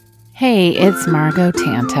Hey, it's Margot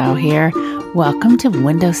Tantow here. Welcome to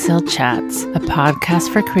Windowsill Chats, a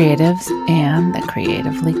podcast for creatives and the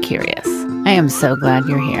creatively curious. I am so glad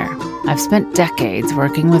you're here. I've spent decades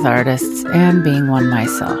working with artists and being one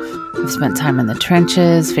myself. I've spent time in the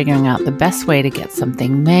trenches, figuring out the best way to get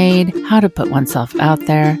something made, how to put oneself out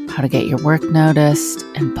there, how to get your work noticed,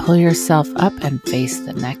 and pull yourself up and face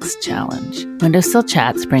the next challenge. Windowsill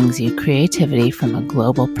Chats brings you creativity from a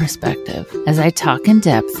global perspective as I talk in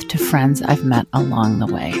depth to friends I've met along the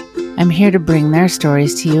way. I'm here to bring their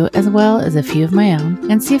stories to you as well as a few of my own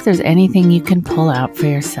and see if there's anything you can pull out for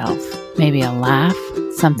yourself. Maybe a laugh,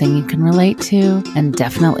 something you can relate to, and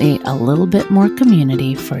definitely a little bit more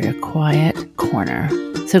community for your quiet corner.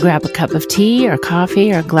 So grab a cup of tea or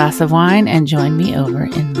coffee or a glass of wine and join me over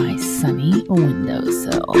in my sunny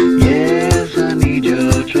windowsill. Yes, I need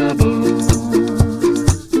your trouble,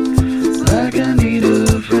 like I need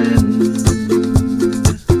a friend.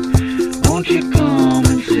 Won't you come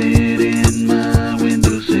and sit in my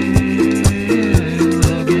windowsill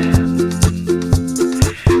again?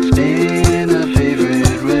 Spin our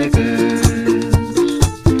favorite records,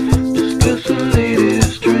 discuss the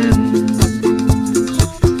latest trends.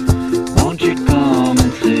 Won't you come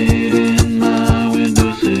and sit in my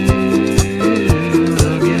windowsill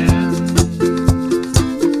again?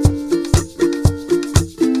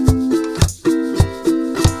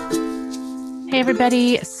 Hey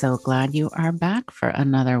everybody, so glad you are back for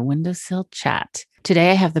another Windowsill Chat.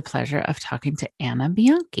 Today I have the pleasure of talking to Anna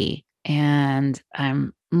Bianchi, and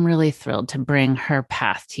I'm really thrilled to bring her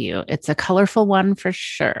path to you. It's a colorful one for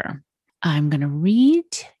sure. I'm going to read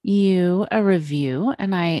you a review,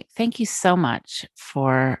 and I thank you so much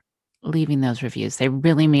for leaving those reviews. They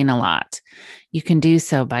really mean a lot. You can do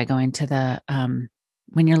so by going to the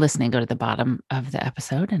when you're listening, go to the bottom of the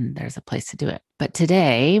episode and there's a place to do it. But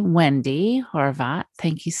today, Wendy Horvat,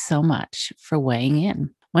 thank you so much for weighing in.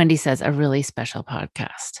 Wendy says, a really special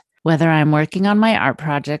podcast. Whether I'm working on my art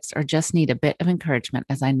projects or just need a bit of encouragement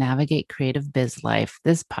as I navigate creative biz life,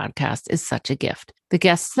 this podcast is such a gift. The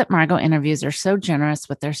guests that Margot interviews are so generous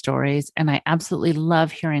with their stories, and I absolutely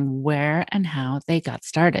love hearing where and how they got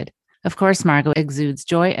started. Of course, Margot exudes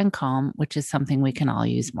joy and calm, which is something we can all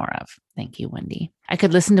use more of. Thank you, Wendy. I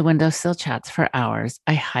could listen to Windowsill Chats for hours.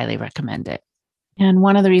 I highly recommend it. And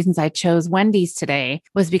one of the reasons I chose Wendy's today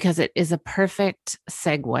was because it is a perfect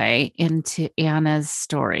segue into Anna's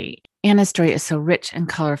story. Anna's story is so rich and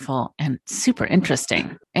colorful and super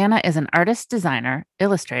interesting. Anna is an artist, designer,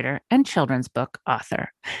 illustrator, and children's book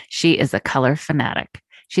author. She is a color fanatic.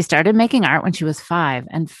 She started making art when she was 5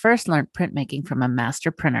 and first learned printmaking from a master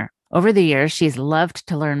printer. Over the years, she's loved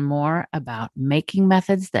to learn more about making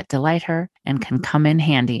methods that delight her and can come in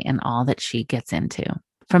handy in all that she gets into.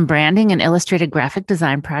 From branding and illustrated graphic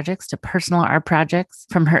design projects to personal art projects,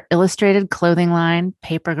 from her illustrated clothing line,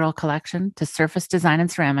 Paper Girl collection, to surface design and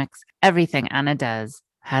ceramics, everything Anna does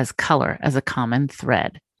has color as a common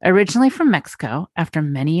thread. Originally from Mexico, after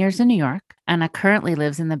many years in New York, Anna currently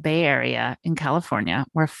lives in the Bay Area in California,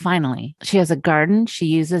 where finally she has a garden she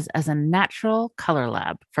uses as a natural color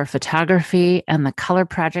lab for photography and the color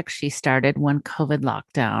project she started when COVID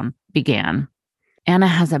lockdown began. Anna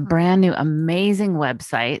has a brand new, amazing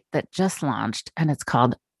website that just launched, and it's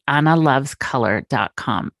called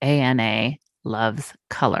AnnaLovesColor.com, ANA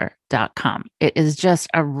lovescolor.com. It is just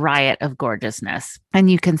a riot of gorgeousness,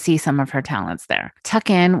 and you can see some of her talents there.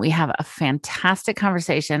 Tuck in, we have a fantastic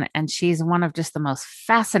conversation, and she's one of just the most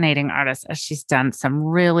fascinating artists as she's done some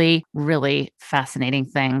really, really fascinating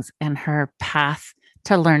things, and her path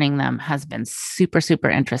to learning them has been super,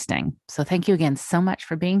 super interesting. So thank you again so much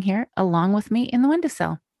for being here along with me in the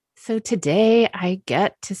windowsill. So today I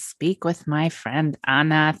get to speak with my friend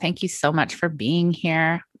Anna. Thank you so much for being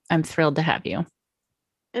here. I'm thrilled to have you.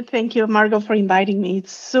 And thank you, Margot, for inviting me.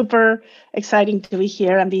 It's super exciting to be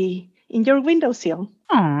here and be in your windowsill.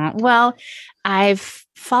 Oh, well, I've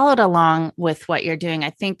followed along with what you're doing. I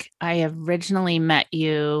think I originally met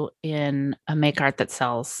you in a Make Art That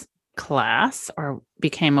Sells class, or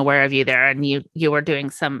became aware of you there, and you were doing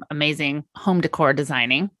some amazing home decor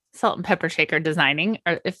designing, salt and pepper shaker designing,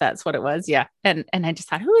 or if that's what it was. Yeah. And I just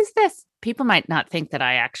thought, who is this? People might not think that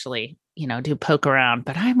I actually, do poke around,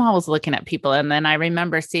 but I'm always looking at people. And then I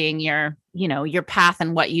remember seeing your path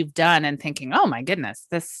and what you've done and thinking, oh my goodness,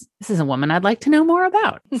 this is a woman I'd like to know more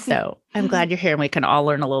about. So I'm glad you're here and we can all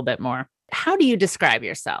learn a little bit more. How do you describe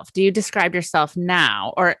yourself? Do you describe yourself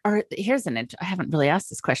now? Or here's I haven't really asked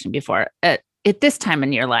this question before. At this time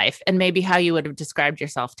in your life, and maybe how you would have described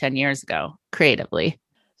yourself 10 years ago creatively.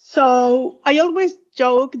 So I always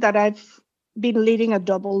joke that I've been leading a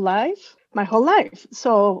double life my whole life.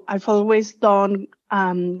 So I've always done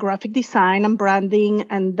graphic design and branding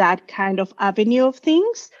and that kind of avenue of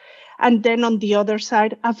things. And then on the other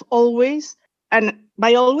side, I've always, and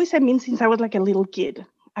by always, I mean since I was like a little kid,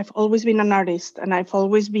 I've always been an artist, and I've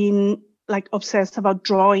always been like obsessed about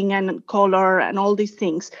drawing and color and all these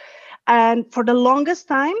things. And for the longest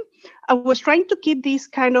time, I was trying to keep these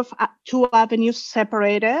kind of two avenues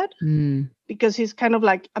separated, because it's kind of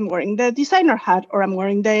like I'm wearing the designer hat or I'm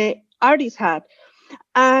wearing the artist hat.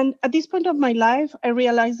 And at this point of my life, I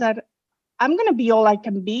realized that I'm going to be all I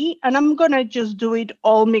can be, and I'm going to just do it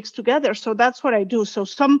all mixed together. So that's what I do. So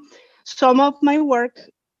some of my work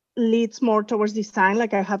leads more towards design,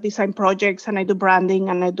 like I have design projects and I do branding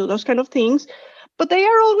and I do those kind of things, but they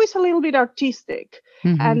are always a little bit artistic.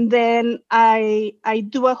 And then I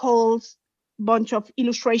do a whole bunch of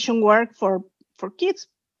illustration work for kids,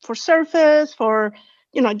 for surface, for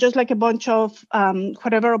just like a bunch of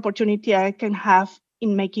whatever opportunity I can have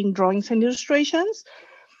in making drawings and illustrations.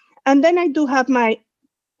 And then I do have my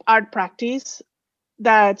art practice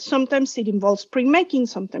that sometimes it involves printmaking,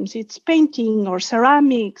 sometimes it's painting or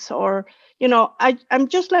ceramics, or I'm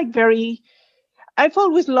just like I've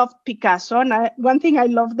always loved Picasso. And one thing I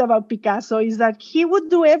loved about Picasso is that he would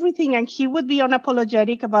do everything and he would be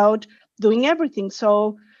unapologetic about doing everything.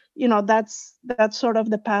 So, that's sort of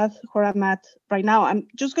the path where I'm at right now. I'm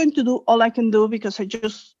just going to do all I can do because I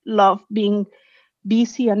just love being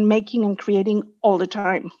busy and making and creating all the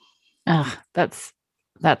time. Oh, that's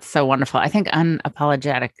so wonderful. I think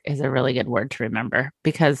unapologetic is a really good word to remember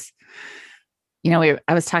because, I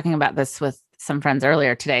was talking about this with some friends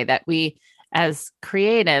earlier today, that we as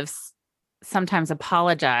creatives sometimes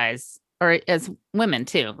apologize, or as women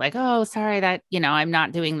too, like, oh, sorry that, I'm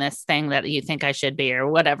not doing this thing that you think I should be or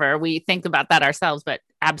whatever. We think about that ourselves, but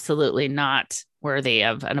absolutely not worthy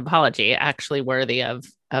of an apology, actually worthy of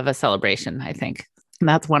a celebration, I think. And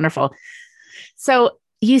that's wonderful. So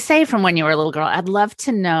you say from when you were a little girl, I'd love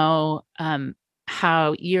to know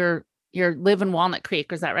how you live in Walnut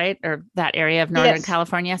Creek, is that right? Or that area of Northern Yes.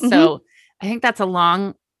 California. So I think that's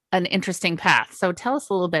an interesting path. So tell us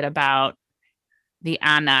a little bit about the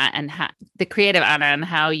Anna and the creative Anna and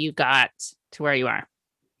how you got to where you are.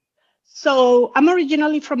 So I'm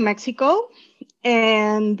originally from Mexico,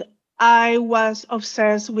 and I was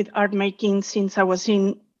obsessed with art making since I was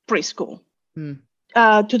in preschool.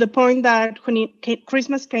 To the point that when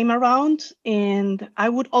Christmas came around, and I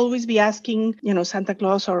would always be asking, Santa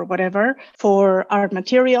Claus or whatever for art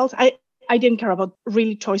materials. I didn't care about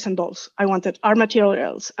really toys and dolls. I wanted art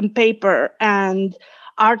materials and paper and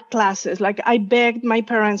art classes. Like I begged my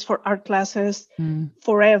parents for art classes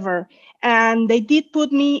forever. And they did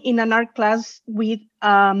put me in an art class with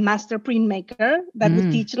a master printmaker that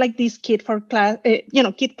would teach like this kit for class,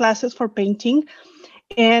 kit classes for painting.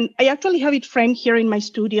 And I actually have it framed here in my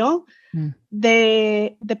studio.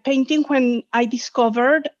 The painting, when I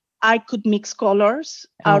discovered I could mix colors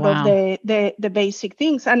out of the basic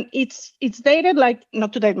things. And it's dated, like,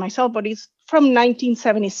 not to date myself, but it's from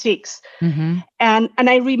 1976. And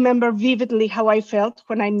I remember vividly how I felt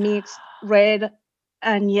when I mixed red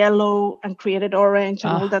and yellow and created orange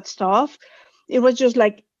and all that stuff. It was just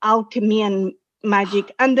like alchemy and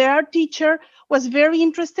magic. And the art teacher was very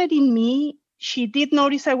interested in me. She did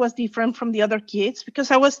notice I was different from the other kids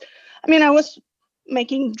because I was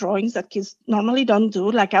making drawings that kids normally don't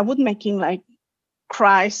do. Like I would making like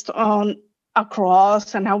Christ on a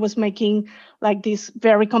cross, and I was making like these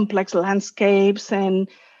very complex landscapes and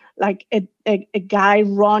like a guy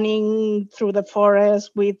running through the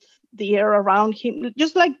forest with the air around him,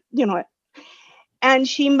 just like, and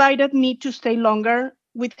she invited me to stay longer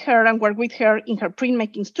with her and work with her in her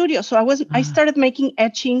printmaking studio. So I started making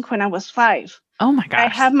etching when I was 5. Oh my gosh. I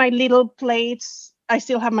have my little plates. I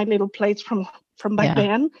still have my little plates from back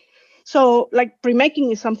then. So like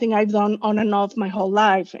printmaking is something I've done on and off my whole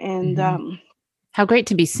life. And how great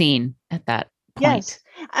to be seen at that point. Yes.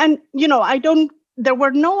 And, there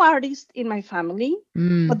were no artists in my family,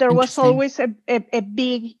 but there was always a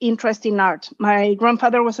big interest in art. My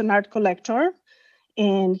grandfather was an art collector,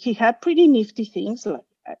 and he had pretty nifty things like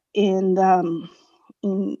in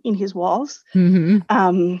his walls.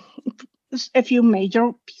 A few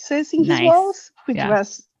major pieces in his walls, which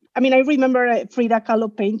was, I remember a Frida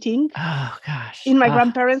Kahlo painting in my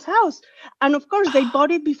grandparents' house. And of course, they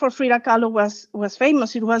bought it before Frida Kahlo was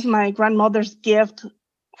famous. It was my grandmother's gift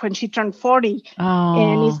when she turned 40.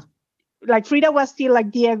 And it's like Frida was still like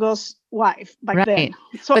Diego's wife back then.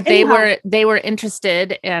 So but they were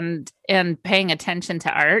interested and paying attention to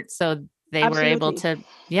art. So they were able to,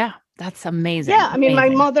 that's amazing. Yeah, my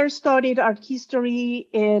mother studied art history,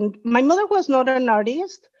 and my mother was not an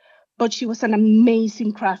artist, but she was an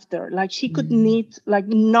amazing crafter. Like she could knit like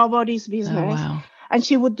nobody's business. Oh, wow. And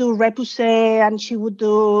she would do repoussé, and she would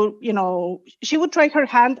do, she would try her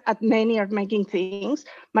hand at many art making things.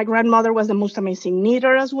 My grandmother was the most amazing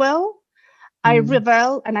knitter as well. I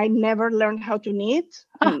rebel and I never learned how to knit.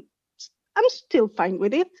 And I'm still fine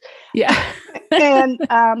with it. Yeah. and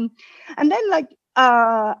then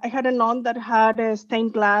I had an aunt that had a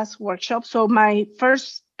stained glass workshop. So my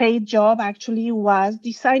first paid job actually was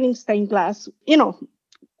designing stained glass,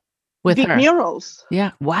 With big her. Murals.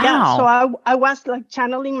 Yeah. Wow. Yeah. So I was like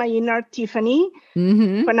channeling my inner Tiffany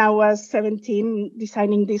when I was 17,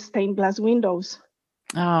 designing these stained glass windows.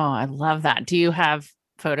 Oh, I love that. Do you have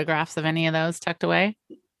photographs of any of those tucked away?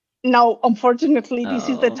 No, unfortunately, this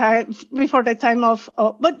is the time before the time of,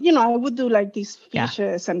 but I would do like these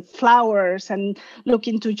fishes and flowers and look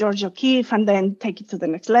into George O'Keeffe and then take it to the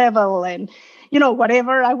next level. And,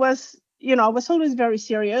 whatever I was always very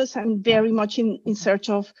serious and very much in search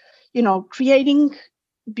of, creating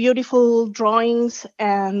beautiful drawings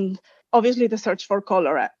and obviously the search for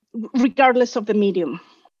color, regardless of the medium.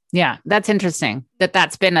 Yeah, that's interesting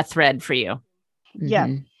that's been a thread for you. Yeah.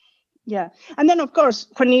 Yeah. And then, of course,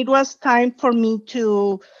 when it was time for me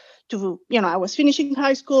to I was finishing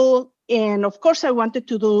high school. And of course, I wanted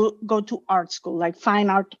to go to art school, like fine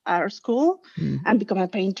art school, and become a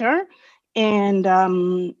painter. And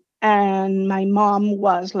my mom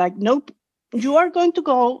was like, nope, you are going to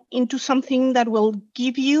go into something that will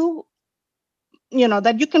give you,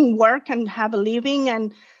 that you can work and have a living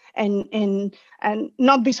and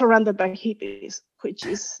not be surrounded by hippies, which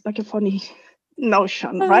is like a funny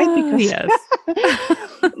notion, right? Because yes.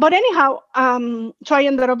 But anyhow, so I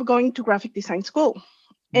ended up going to graphic design school.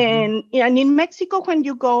 And in Mexico, when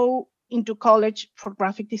you go into college for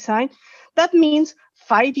graphic design, that means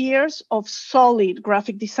 5 years of solid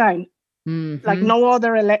graphic design, like no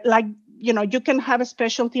other, you can have a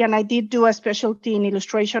specialty, and I did do a specialty in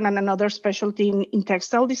illustration and another specialty in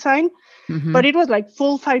textile design, but it was like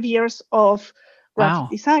full 5 years of graphic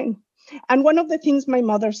design. And one of the things my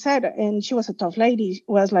mother said, and she was a tough lady,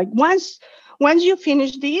 was like, once you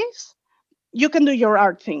finish this, you can do your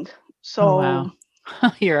art thing. So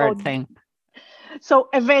your art thing. So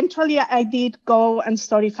eventually I did go and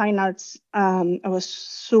study fine arts. I was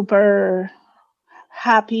super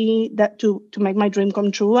happy that to make my dream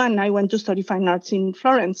come true. And I went to study fine arts in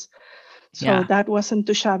Florence. So that wasn't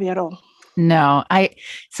too shabby at all. No,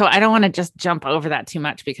 so I don't want to just jump over that too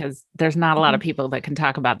much because there's not a lot of people that can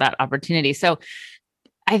talk about that opportunity. So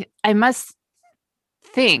I must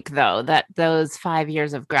think though that those 5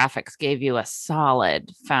 years of graphics gave you a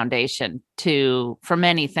solid foundation for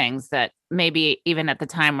many things that maybe even at the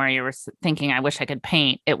time where you were thinking, I wish I could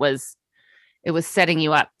paint, it was setting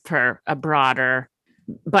you up for a broader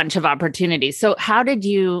bunch of opportunities. So how did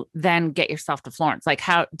you then get yourself to Florence? Like,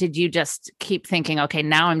 how did you just keep thinking, okay,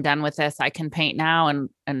 now I'm done with this, I can paint now,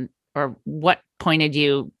 and or what pointed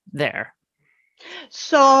you there?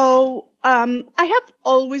 So I have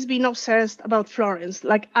always been obsessed about Florence.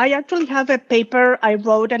 Like, I actually have a paper I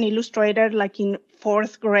wrote and illustrated like in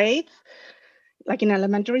 4th grade, like in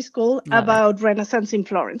elementary school, about Renaissance in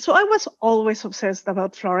Florence. So I was always obsessed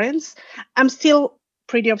about Florence. I'm still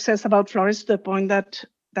pretty obsessed about Florence to the point that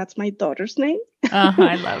that's my daughter's name.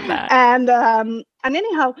 I love that. And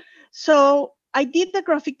anyhow, so I did the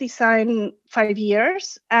graphic design 5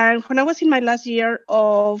 years. And when I was in my last year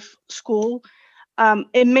of school,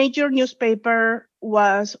 a major newspaper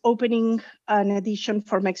was opening an edition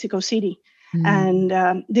for Mexico City.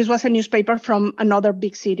 And this was a newspaper from another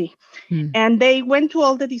big city. And they went to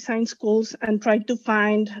all the design schools and tried to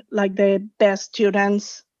find like the best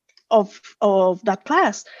students of that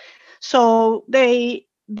class. So they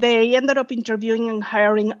ended up interviewing and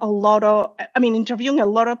hiring interviewing a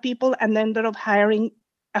lot of people, and ended up hiring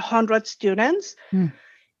 100 students.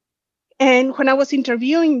 And when I was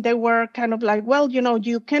interviewing, they were kind of like, well,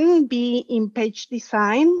 you can be in page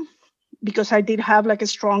design, because I did have like a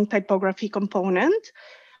strong typography component,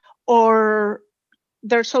 or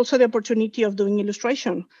there's also the opportunity of doing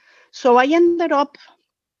illustration. So I ended up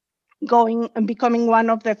going and becoming one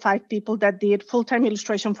of the 5 people that did full-time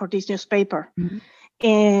illustration for this newspaper.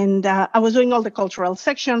 And I was doing all the cultural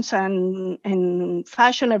sections and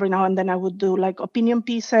fashion. Every now and then I would do like opinion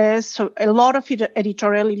pieces. So a lot of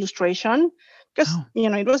editorial illustration, because,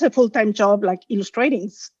 it was a full-time job, like illustrating,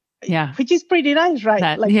 which is pretty nice,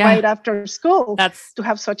 right? Right after school, to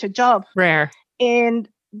have such a job. Rare. And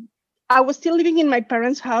I was still living in my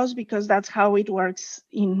parents' house, because that's how it works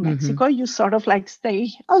in Mexico. You sort of like stay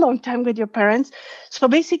a long time with your parents. So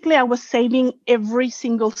basically I was saving every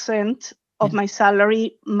single cent of my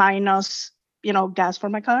salary minus gas for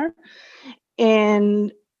my car.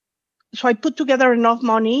 And so I put together enough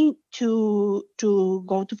money to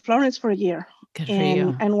go to Florence for a year. Good for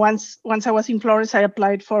you. And once I was in Florence, I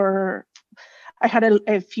applied for. I had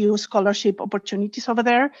a few scholarship opportunities over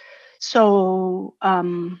there, so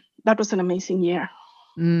that was an amazing year.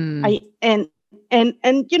 It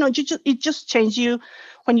just changed you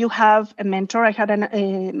when you have a mentor. I had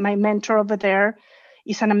my mentor over there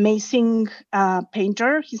is an amazing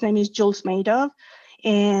painter. His name is Jules Madoff,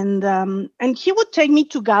 and he would take me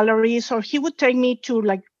to galleries, or he would take me to,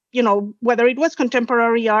 like, whether it was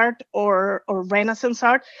contemporary art or Renaissance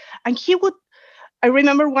art, and he would. I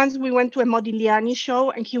remember once we went to a Modigliani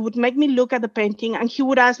show, and he would make me look at the painting, and he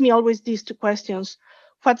would ask me always these two questions: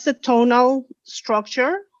 what's the tonal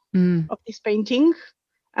structure of this painting,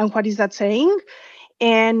 and what is that saying?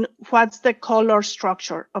 And what's the color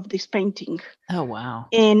structure of this painting? Oh, wow.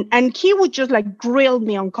 And he would just like grill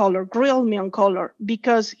me on color,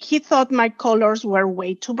 because he thought my colors were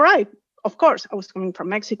way too bright. Of course, I was coming from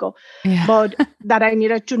Mexico, but that I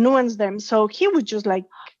needed to nuance them. So he would just like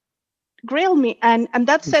grill me. And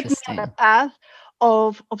that set me on a path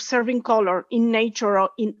of observing color in nature,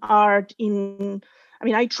 or in art,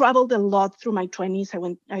 I traveled a lot through my 20s.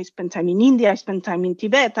 I spent time in India. I spent time in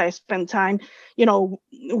Tibet. I spent time,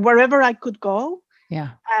 wherever I could go. Yeah.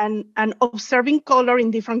 And observing color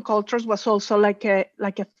in different cultures was also like a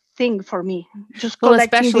thing for me. Just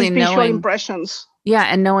collecting these visual impressions. Yeah.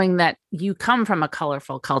 And knowing that you come from a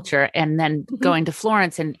colorful culture, and then going to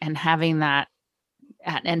Florence and having that,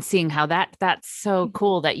 and seeing how that's so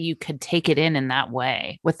cool that you could take it in that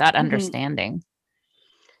way with that understanding.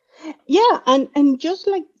 Yeah. And just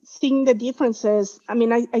like seeing the differences.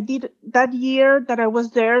 I did that year that I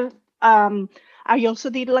was there. I also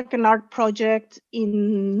did like an art project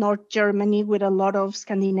in North Germany with a lot of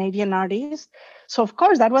Scandinavian artists. So of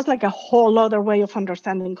course that was like a whole other way of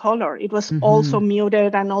understanding color. It was also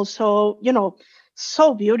muted, and also,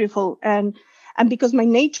 so beautiful. And because my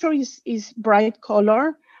nature is bright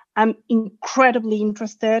color, I'm incredibly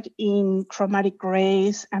interested in chromatic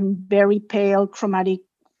grays and very pale chromatic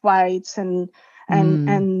whites and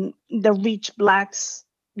the rich blacks,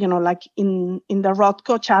 like in the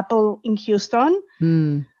Rothko Chapel in Houston.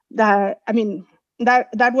 That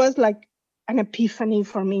was like an epiphany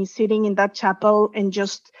for me, sitting in that chapel and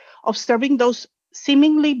just observing those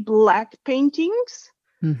seemingly black paintings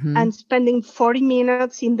and spending 40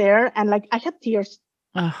 minutes in there. And like I had tears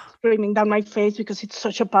streaming down my face, because it's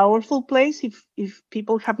such a powerful place. If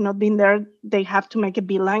people have not been there, they have to make a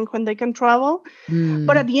beeline when they can travel.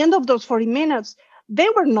 But at the end of those 40 minutes, they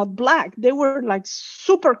were not black. They were like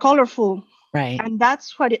super colorful. Right. And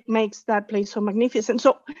that's what it makes that place so magnificent.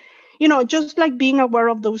 So, just like being aware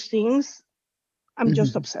of those things, I'm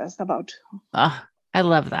just obsessed about. I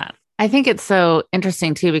love that. I think it's so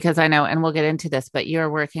interesting too, because I know, and we'll get into this, but you're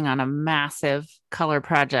working on a massive color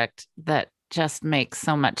project that just makes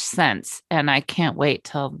so much sense. And I can't wait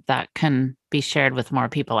till that can be shared with more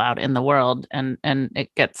people out in the world. And it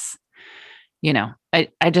gets,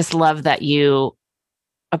 I just love that you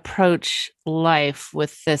approach life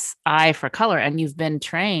with this eye for color, and you've been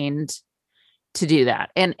trained to do that.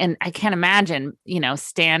 And I can't imagine,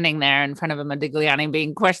 standing there in front of a Modigliani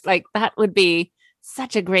being questioned. Like, that would be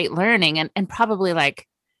such a great learning, and probably like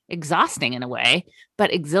exhausting in a way,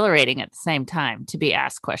 but exhilarating at the same time to be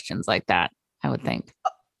asked questions like that, I would think.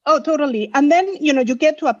 Oh, totally. And then, you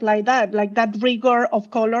get to apply that, like that rigor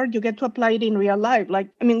of color, you get to apply it in real life. Like,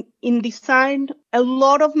 in design, a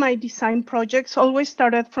lot of my design projects always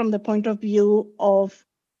started from the point of view of,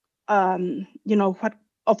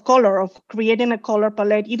 of color, of creating a color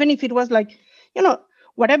palette, even if it was like,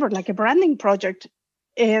 whatever, like a branding project.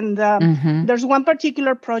 And there's one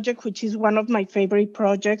particular project, which is one of my favorite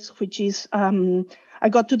projects, which is I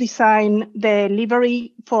got to design the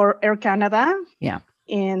livery for Air Canada. Yeah.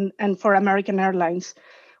 And for American Airlines,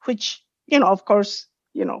 which, of course,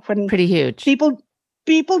 when pretty huge.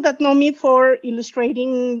 People that know me for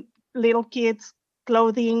illustrating little kids'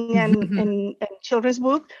 clothing and children's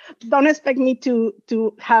books don't expect me to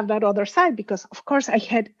have that other side, because of course I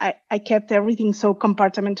kept everything so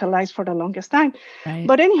compartmentalized for the longest time. Right.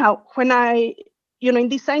 But anyhow, when I, in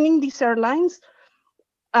designing these airlines,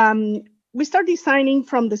 we start designing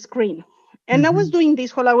from the screen. And I was doing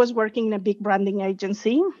this while I was working in a big branding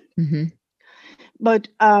agency. But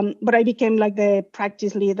I became like the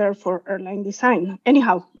practice leader for airline design.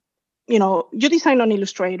 Anyhow, you design on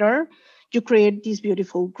Illustrator, you create these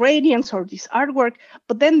beautiful gradients or this artwork,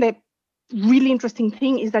 but then the really interesting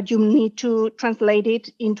thing is that you need to translate it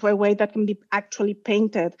into a way that can be actually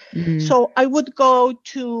painted. So I would go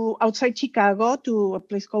to outside Chicago to a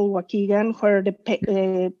place called Waukegan, where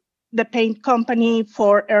the paint company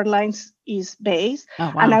for airlines is based.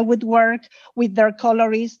 Oh, wow. And I would work with their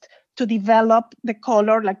colorist to develop the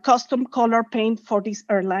color, like custom color paint for these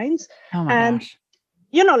airlines. Oh my gosh.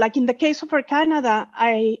 Like in the case of Air Canada,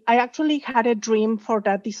 I actually had a dream for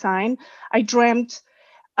that design. I dreamt,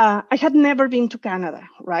 I had never been to Canada,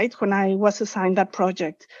 right, when I was assigned that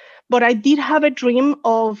project. But I did have a dream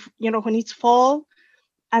of, when it's fall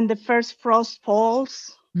and the first frost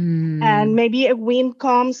falls, and maybe a wind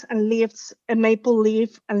comes and lifts a maple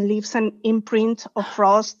leaf and leaves an imprint of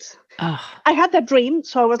frost. I had that dream,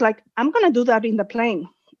 so I was like, I'm going to do that in the plane.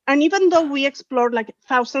 And even though we explored like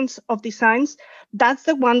thousands of designs, that's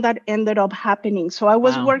the one that ended up happening. So I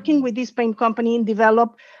was working with this paint company and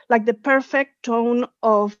develop like the perfect tone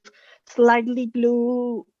of slightly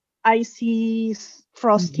blue, icy,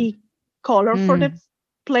 frosty color for the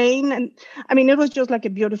plane. And I mean, it was just like a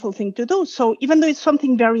beautiful thing to do. So even though it's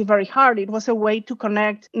something very, very hard, it was a way to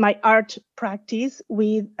connect my art practice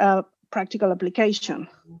with practical application.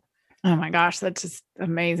 Oh my gosh, that's just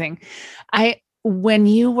amazing. When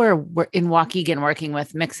you were in Waukegan working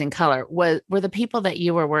with mixing color, were the people that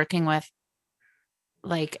you were working with,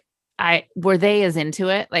 like, were they as into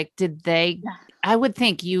it? Like, did they? Yeah. I would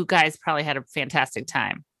think you guys probably had a fantastic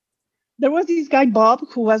time. There was this guy, Bob,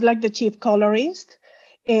 who was like the chief colorist.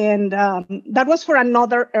 And that was for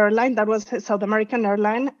another airline. That was a South American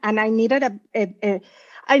airline. And I needed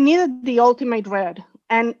I needed the ultimate red.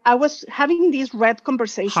 And I was having this red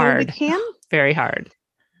conversation with him. Very hard.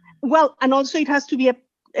 Well, and also it has to be a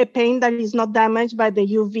paint that is not damaged by the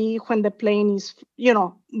UV when the plane is,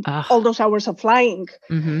 all those hours of flying.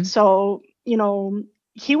 So,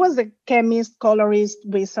 he was a chemist, colorist,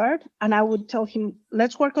 wizard, and I would tell him,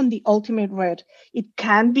 let's work on the ultimate red. It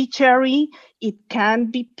can be cherry, it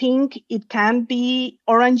can be pink, it can be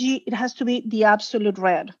orangey. It has to be the absolute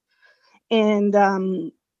red.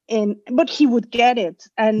 But he would get it.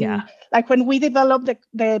 And like when we developed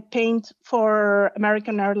the paint for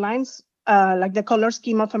American Airlines, like the color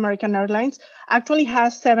scheme of American Airlines actually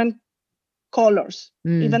has 7 colors.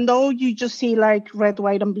 Even though you just see like red,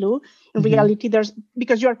 white, and blue, in reality,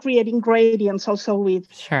 because you're creating gradients also with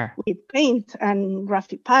paint and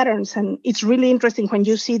graphic patterns. And it's really interesting when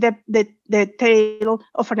you see the tail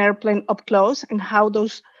of an airplane up close and how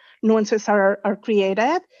those nuances are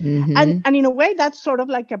created. And in a way, that's sort of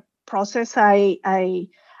like a process I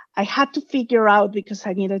had to figure out because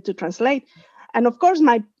I needed to translate. And of course,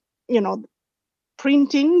 my,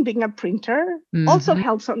 printing, being a printer, also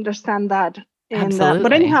helps understand that. And,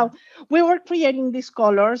 but anyhow, we were creating these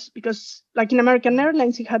colors because, like in American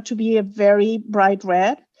Airlines, it had to be a very bright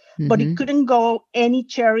red, but it couldn't go any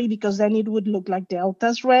cherry because then it would look like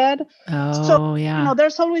Delta's red. So,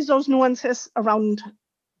 there's always those nuances around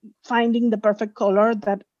finding the perfect color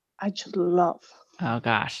that I just love. Oh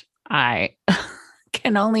gosh, I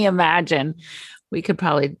can only imagine. We could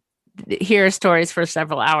probably hear stories for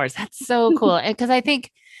several hours. That's so cool. Because I think,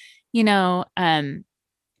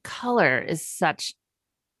 color is such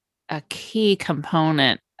a key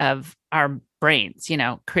component of our brains,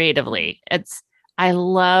 creatively. I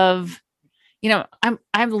love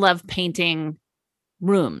painting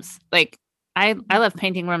rooms. Like I love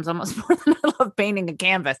painting rooms almost more than I love painting a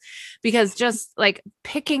canvas, because just like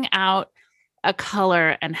picking out a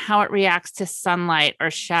color and how it reacts to sunlight or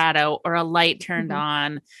shadow or a light turned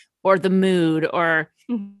on or the mood, or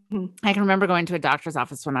I can remember going to a doctor's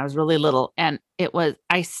office when I was really little, and it was,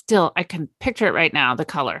 I can picture it right now, the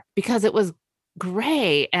color, because it was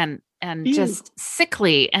gray and just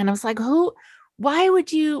sickly. And I was like, why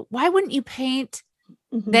wouldn't you paint?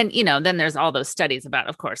 Then, then there's all those studies about,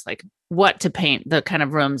 of course, like what to paint, the kind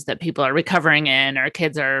of rooms that people are recovering in or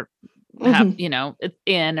kids are,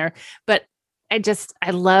 but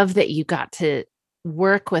I love that you got to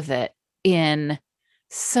work with it in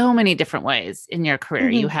so many different ways in your career.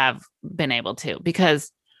 You have been able to,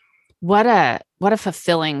 because what a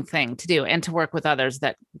fulfilling thing to do, and to work with others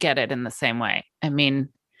that get it in the same way. I mean,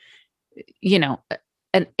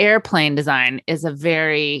 an airplane design is a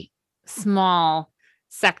very small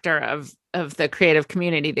sector of the creative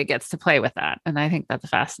community that gets to play with that. And I think that's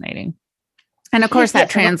fascinating. And of course that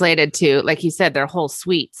translated to, like you said, their whole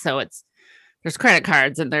suite. So there's credit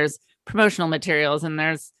cards and there's promotional materials and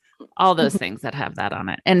there's all those things that have that on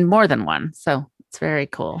it, and more than one. So it's very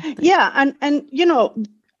cool. Yeah. And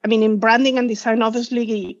I mean, in branding and design,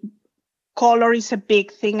 obviously color is a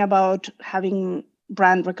big thing about having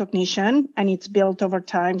brand recognition, and it's built over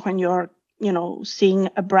time when you're seeing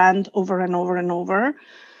a brand over and over and over.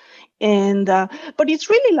 And but it's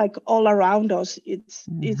really like all around us. It's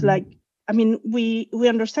like, I mean, we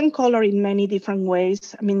understand color in many different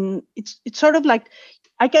ways. I mean, it's sort of like,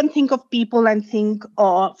 I can think of people and think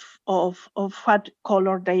of what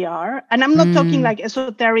color they are, and I'm not talking like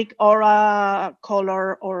esoteric aura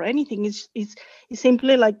color or anything. It's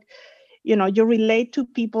simply like, you relate to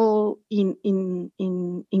people in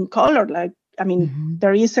color. Like, I mean,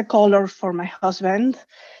 there is a color for my husband,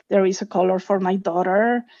 there is a color for my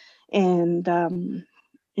daughter, and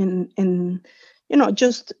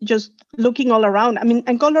just looking all around. I mean,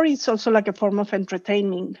 and color is also like a form of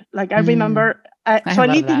entertainment. Like, I remember, so I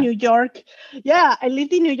lived in New York. Yeah, I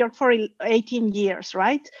lived in New York for 18 years,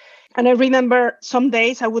 right? And I remember some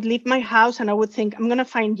days I would leave my house and I would think, I'm going to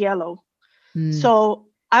find yellow. So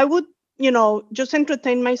I would, just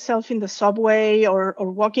entertain myself in the subway or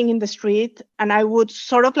walking in the street. And I would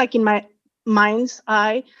sort of like in my mind's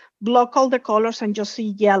eye, block all the colors and just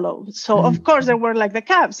see yellow. So of course there were like the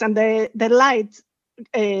cabs and the lights,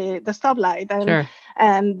 the stoplight,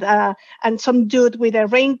 and some dude with a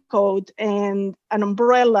raincoat and an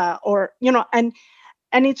umbrella, or and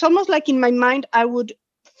it's almost like in my mind I would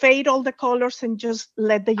fade all the colors and just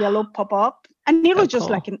let the yellow pop up. And it was just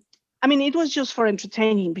cool. It was just for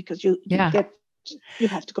entertaining, because you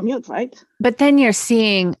have to commute, right? But then you're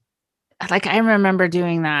seeing, like, I remember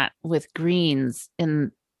doing that with greens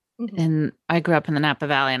in I grew up in the Napa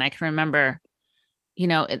Valley, and I can remember,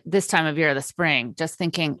 this time of year, the spring, just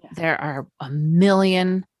thinking there are a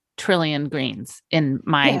million trillion greens in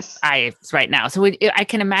my eyes right now. So I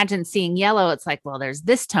can imagine seeing yellow. It's like, well, there's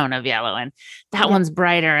this tone of yellow and that one's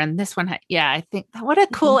brighter. And this one, I think what a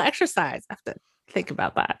cool exercise. I have to think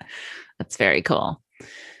about that. That's very cool.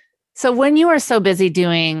 So when you were so busy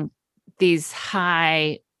doing these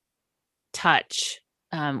high touch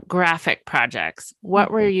graphic projects,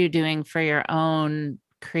 what were you doing for your own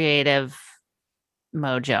creative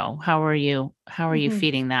mojo? How are you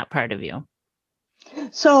feeding that part of you?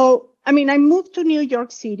 So, I moved to New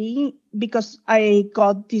York City because I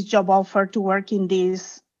got this job offer to work in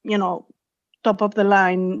this, top of the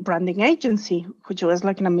line branding agency, which was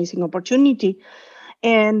like an amazing opportunity.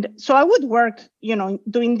 And so I would work,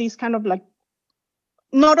 doing this kind of like,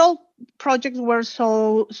 not all projects were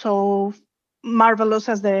so marvelous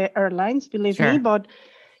as the airlines, believe me, but,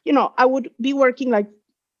 I would be working like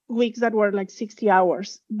weeks that were like 60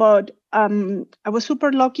 hours. But I was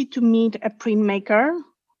super lucky to meet a printmaker,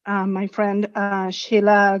 my friend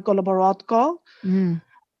Sheila Goloborodko,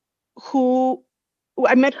 who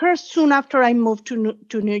I met her soon after I moved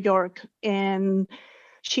to New York, and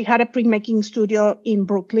she had a printmaking studio in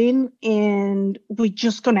Brooklyn, and we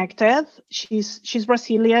just connected. She's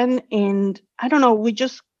Brazilian, and I don't know, we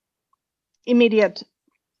just immediate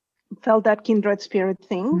felt that kindred spirit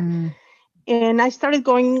thing. And I started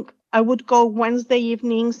going. I would go Wednesday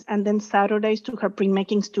evenings and then Saturdays to her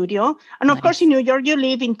printmaking studio. And of course, in New York, you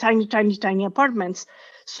live in tiny, tiny, tiny apartments.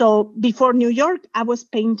 So before New York, I was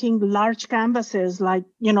painting large canvases, like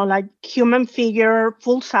human figure,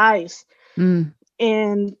 full size.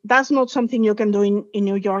 And that's not something you can do in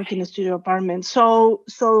New York in a studio apartment. So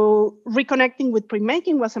reconnecting with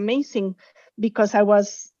printmaking was amazing, because I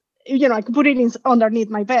was, I could put it underneath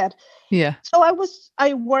my bed. Yeah. So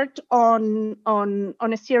I worked on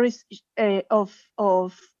a series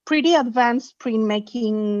of pretty advanced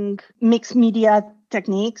printmaking mixed media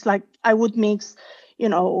techniques. Like, I would mix,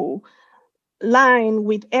 line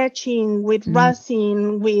with etching, with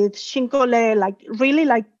resin, with chincolé, like really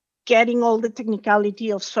like getting all the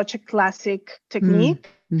technicality of such a classic technique.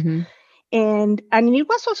 And it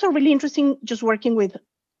was also really interesting just working with,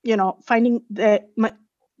 finding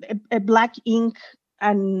a black ink,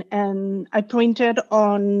 and I printed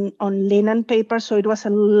on linen paper, so it was a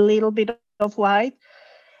little bit of white.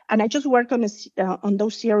 And I just worked on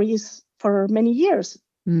those series for many years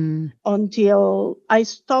until I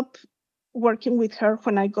stopped working with her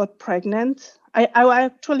when I got pregnant. I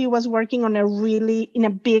actually was working on in a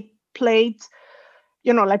big plate,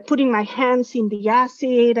 like putting my hands in the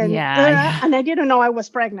acid, and and I didn't know I was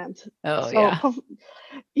pregnant.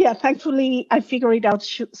 Thankfully I figured it out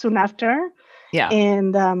soon after.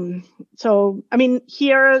 And so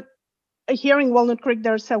here in Walnut Creek,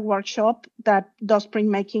 there's a workshop that does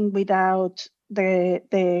printmaking without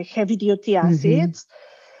the heavy duty acids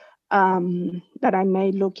that I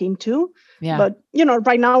may look into. But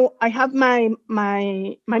right now I have my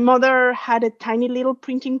mother had a tiny little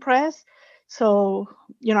printing press. So,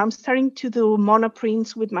 I'm starting to do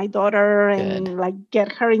monoprints with my daughter and like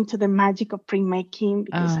get her into the magic of printmaking,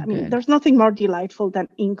 because there's nothing more delightful than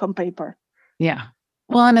ink on paper. Yeah.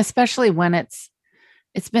 Well, and especially when it's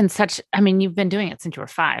been such, I mean, you've been doing it since you were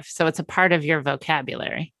 5. So it's a part of your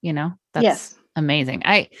vocabulary, that's Yes. amazing.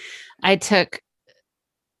 I took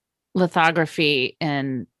lithography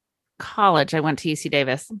in college. I went to UC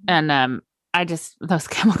Davis and I just those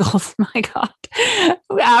chemicals, my God.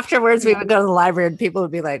 Afterwards we would go to the library and people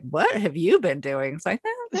would be like, what have you been doing? It's like,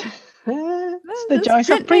 it's the this joys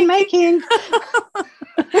of printmaking.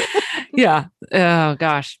 Yeah. Oh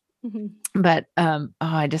gosh. Mm-hmm. But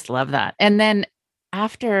I just love that. And then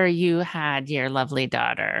after you had your lovely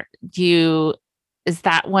daughter, is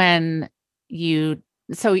that when you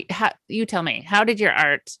you tell me, how did your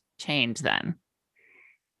art change then?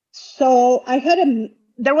 So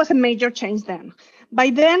there was a major change then. By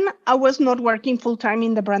then, I was not working full time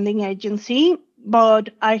in the branding agency, but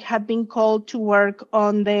I had been called to work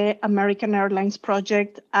on the American Airlines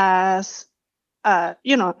project as, as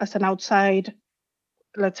an outside,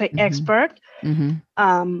 let's say, expert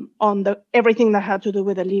on everything that had to do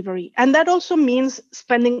with delivery. And that also means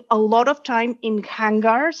spending a lot of time in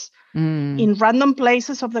hangars, in random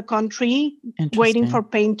places of the country, waiting for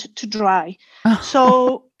paint to dry.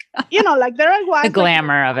 So, like there I was. The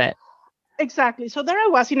glamour of it. Exactly. So there I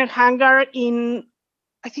was in a hangar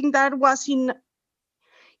I think that was in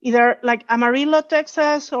either like Amarillo,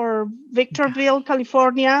 Texas or Victorville,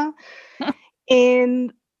 California.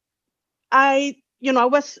 And I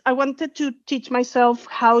wanted to teach myself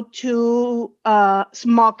how to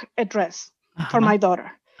smoke a dress for my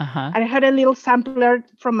daughter. And I had a little sampler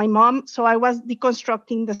from my mom. So I was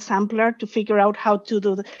deconstructing the sampler to figure out how to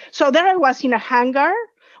do that. So there I was in a hangar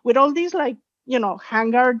with all these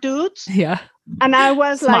hangar dudes. Yeah. And I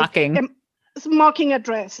was Smocking. like smoking a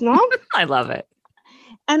dress, no? I love it.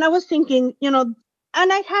 And I was thinking, and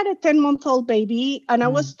I had a 10-month-old baby and I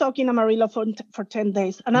was stuck in Amarillo for 10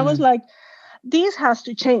 days. And I was like, this has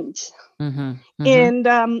to change. And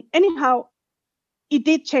anyhow, it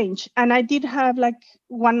did change. And I did have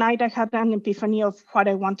one night I had an epiphany of what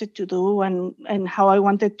I wanted to do and how I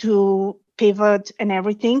wanted to pivot and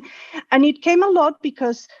everything. And it came a lot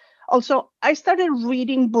because also I started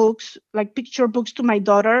reading books, like picture books to my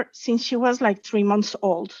daughter since she was 3 months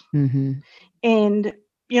old. And,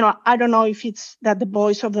 I don't know if it's that the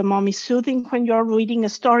voice of the mom is soothing when you're reading a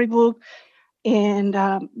storybook. And,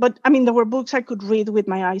 but I mean, there were books I could read with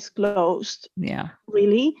my eyes closed. Yeah.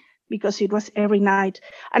 Really, because it was every night.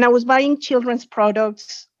 And I was buying children's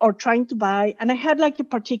products or trying to buy. And I had a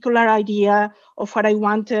particular idea of what I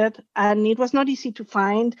wanted. And it was not easy to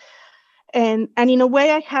find. And in a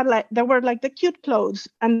way, I had there were the cute clothes.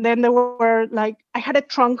 And then there were I had a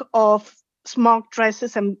trunk of smoked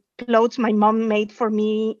dresses and clothes my mom made for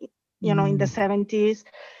me, in the 70s.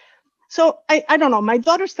 So I don't know. My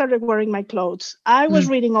daughter started wearing my clothes. I was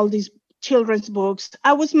reading all these children's books.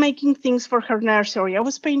 I was making things for her nursery. I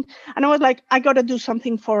was painting, and I was like, I got to do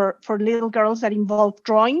something for little girls that involve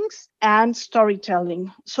drawings and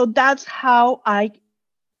storytelling. So that's how I came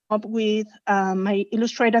up with my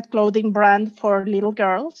illustrated clothing brand for little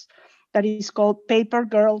girls that is called Paper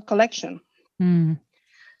Girl Collection.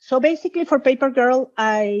 So basically for Paper Girl,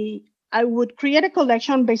 I would create a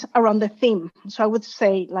collection based around the theme. So I would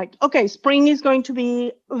say okay, spring is going to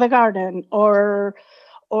be the garden, or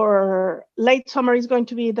late summer is going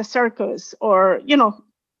to be the circus, or,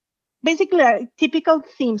 basically typical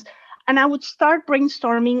themes. And I would start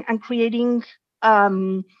brainstorming and creating,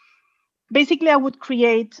 basically I would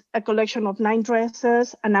create a collection of 9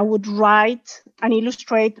 dresses and I would write and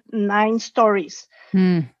illustrate 9 stories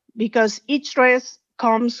because each dress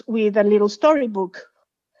comes with a little storybook.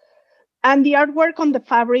 And the artwork on the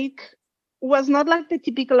fabric was not like the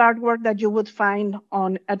typical artwork that you would find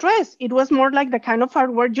on a dress. It was more like the kind of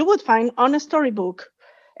artwork you would find on a storybook.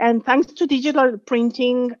 And thanks to digital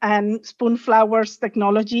printing and Spoon Flowers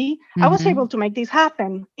technology, I was able to make this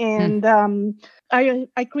happen. And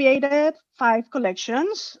I created 5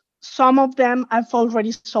 collections. Some of them I've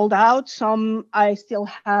already sold out. Some I'm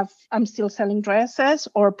still selling dresses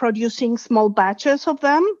or producing small batches of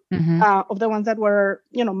them, of the ones that were,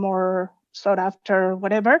 more sought after,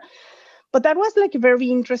 whatever. But that was a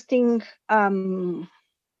very interesting, I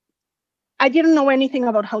didn't know anything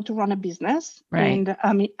about how to run a business. Right.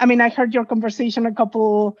 And I heard your conversation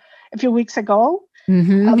a few weeks ago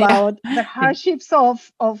about the hardships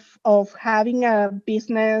of having a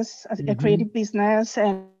business, a creative business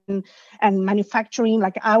and manufacturing.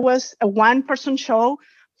 I was a one-person show,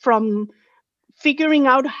 from figuring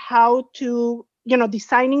out how to,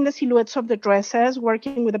 designing the silhouettes of the dresses,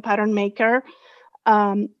 working with a pattern maker,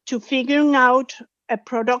 to figuring out a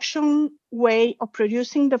production way of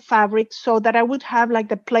producing the fabric so that I would have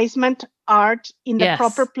the placement art in the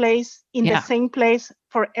proper Yes. place, in the Yeah. same place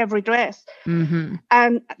for every dress. Mm-hmm.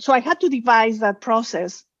 And so I had to devise that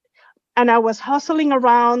process. And I was hustling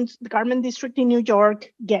around the garment district in New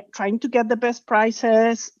York, trying to get the best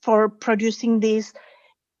prices for producing this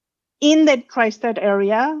in the tri-state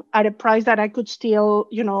area at a price that I could still,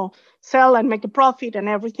 sell and make a profit and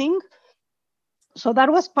everything. So that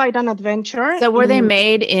was quite an adventure. So were they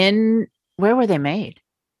made where were they made?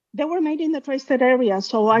 They were made in the tri-state area.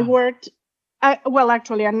 So I worked, I worked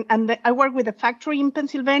with a factory in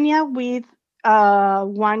Pennsylvania, with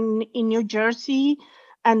one in New Jersey,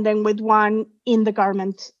 and then with one in the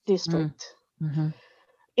garment district. Mm-hmm.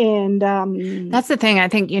 And that's the thing. I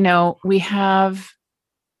think, we have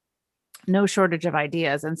no shortage of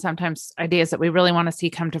ideas, and sometimes ideas that we really want to see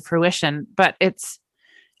come to fruition, but it's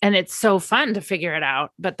so fun to figure it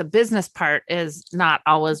out. But the business part is not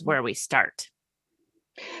always where we start.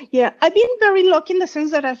 Yeah, I've been very lucky in the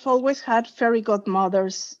sense that I've always had fairy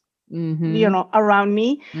godmothers, around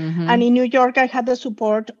me. Mm-hmm. And in New York, I had the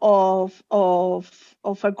support of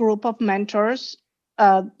a group of mentors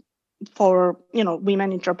for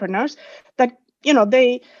women entrepreneurs that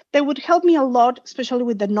they would help me a lot, especially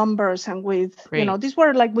with the numbers and with these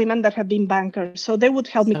were like women that had been bankers, so they would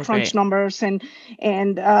help me crunch numbers and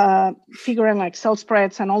figuring like sales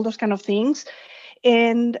spreads and all those kind of things.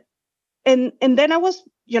 And then I was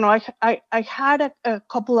I had a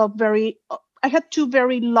couple of I had two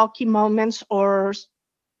very lucky moments, or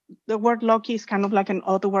the word lucky is kind of like an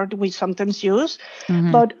odd word we sometimes use.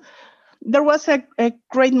 Mm-hmm. But there was a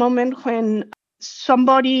great moment when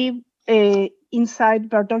somebody inside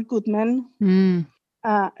Berthold Goodman,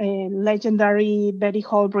 a legendary Betty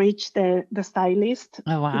Holbridge, the stylist,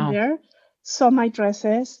 in there, saw my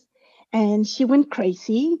dresses, and she went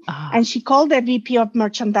crazy. And she called the VP of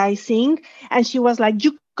merchandising, and she was like,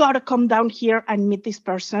 "You gotta come down here and meet this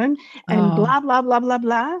person," and blah blah blah blah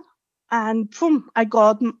blah. And boom, I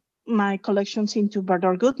got my collections into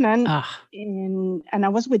Berthold Goodman, and I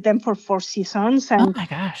was with them for 4 seasons. And oh my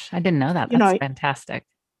gosh, I didn't know that. That's fantastic.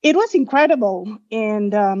 It was incredible.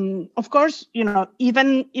 And of course,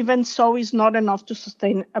 even so is not enough to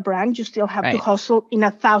sustain a brand. You still have to hustle in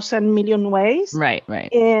 1,000 million ways. Right.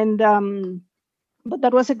 And but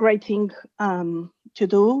that was a great thing to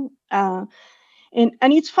do. And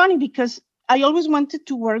it's funny because I always wanted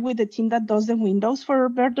to work with the team that does the windows for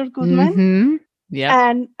Berthold Goodman. Mm-hmm. Yeah.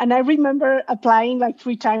 And I remember applying like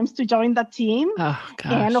 3 times to join that team. Oh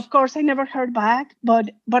gosh. And of course I never heard back, but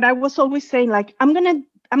I was always saying like, I'm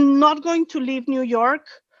not going to leave New York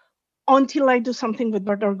until I do something with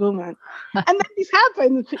Berthold Goodman. And then this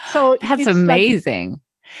happened. So that's amazing.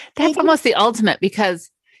 That's almost the ultimate,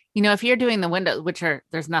 because if you're doing the windows,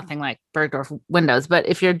 there's nothing like Bergdorf windows, but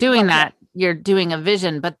if you're doing that, you're doing a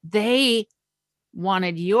vision, but they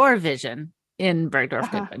wanted your vision in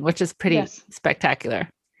Bergdorf Goodman, which is pretty spectacular.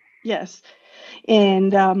 Yes.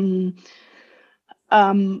 And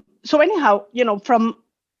so anyhow, from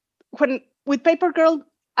with Paper Girl,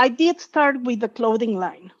 I did start with the clothing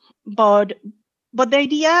line, but the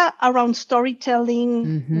idea around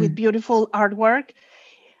storytelling with beautiful artwork,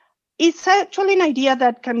 it's actually an idea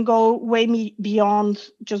that can go way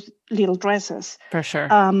beyond just little dresses. For sure.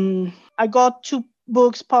 I got 2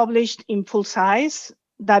 books published in full size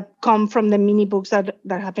that come from the mini books that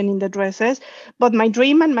happen in the dresses. But my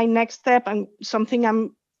dream and my next step, and something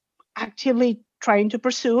I'm actively trying to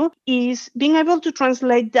pursue, is being able to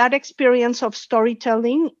translate that experience of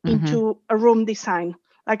storytelling into a room design.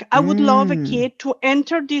 Like I would love a kid to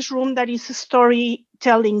enter this room that is a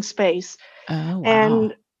storytelling space. Oh, wow.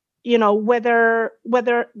 And whether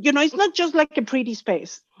it's not just like a pretty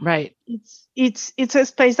space, right? It's a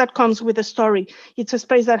space that comes with a story. It's a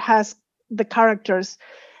space that has the characters.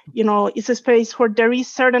 It's a space where there is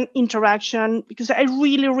certain interaction, because I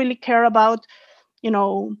really, really care about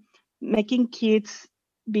making kids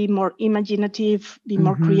be more imaginative, be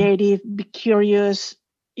more creative, be curious.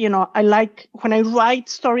 I like when I write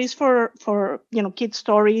stories for kid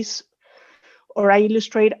stories, or I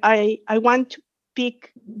illustrate, I want to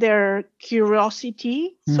pick their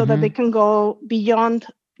curiosity so that they can go beyond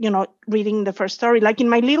reading the first story. Like in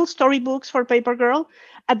my little storybooks for Paper Girl,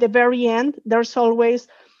 at the very end there's always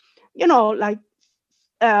like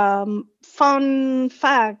fun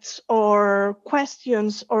facts or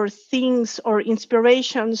questions or things or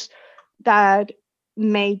inspirations that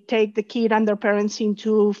may take the kid and their parents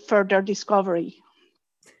into further discovery.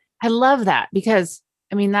 I love that, because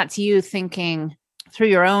that's you thinking through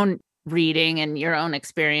your own reading and your own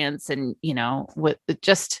experience, and with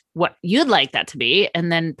just what you'd like that to be,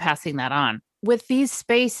 and then passing that on. With these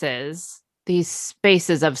spaces, these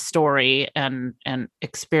spaces of story and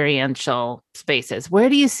experiential spaces. Where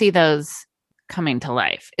do you see those coming to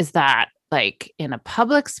life? Is that like in a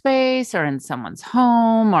public space or in someone's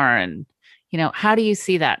home or in, how do you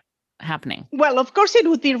see that happening? Well, of course, it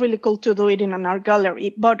would be really cool to do it in an art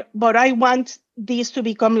gallery, but I want these to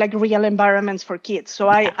become like real environments for kids. So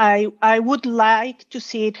Yeah. I would like to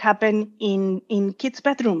see it happen in kids'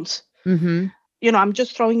 bedrooms. Mm-hmm. I'm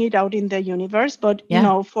just throwing it out in the universe, but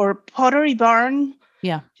Yeah. For Pottery Barn,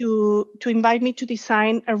 Yeah. to invite me to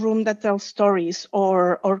design a room that tells stories,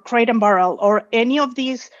 or Crate and Barrel, or any of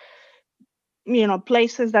these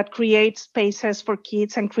places that create spaces for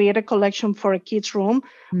kids and create a collection for a kids room,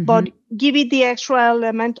 Mm-hmm. but give it the extra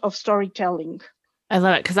element of storytelling. I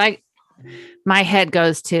love it because my head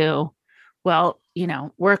goes to, well,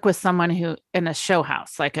 work with someone who in a show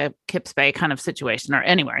house, like a Kips Bay kind of situation, or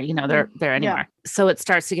anywhere, they're anywhere. Yeah. So it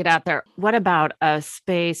starts to get out there. What about a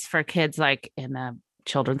space for kids, like in a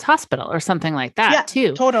children's hospital or something like that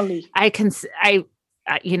too? Totally.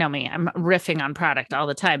 You know me, I'm riffing on product all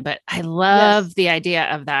the time, but I love the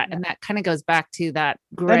idea of that. Yeah. And that kind of goes back to that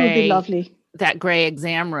would be lovely. That gray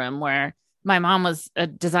exam room where my mom was a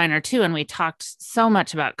designer too. And we talked so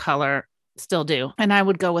much about color, still do. And I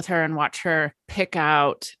would go with her and watch her pick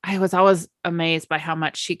out. I was always amazed by how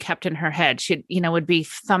much she kept in her head. She, would be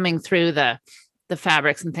thumbing through the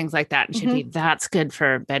fabrics and things like that. And she'd be, that's good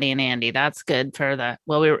for Betty and Andy. That's good for it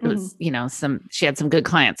was, she had some good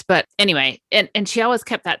clients, but anyway, and she always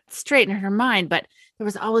kept that straight in her mind, but there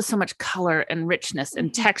was always so much color and richness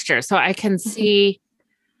and texture. So I can see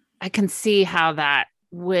how that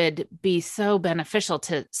would be so beneficial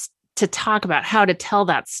to talk about how to tell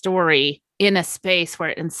that story in a space where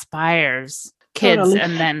it inspires kids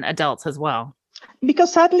and then adults as well.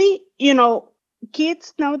 Because sadly,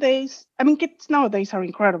 kids nowadays are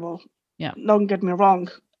incredible. Yeah. Don't get me wrong.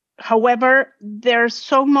 However, there's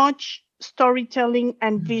so much storytelling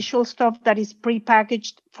and visual stuff that is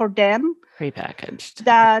prepackaged for them.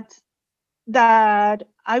 That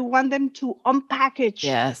I want them to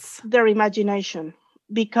unpackage their imagination,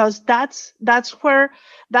 because that's where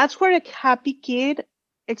a happy kid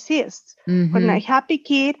exists. Mm-hmm. When a happy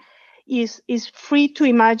kid is free to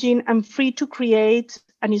imagine and free to create,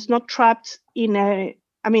 and is not trapped in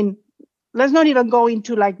let's not even go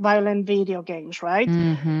into like violent video games, right?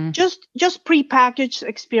 Mm-hmm. Just prepackaged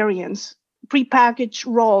experience, prepackaged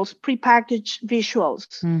roles, prepackaged visuals.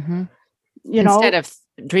 Mm-hmm. Instead of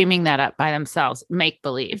dreaming that up by themselves, make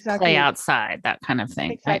believe, play outside, that kind of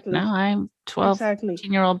thing. Exactly. Right? No, I'm 12,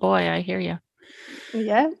 15-year-old boy. I hear you.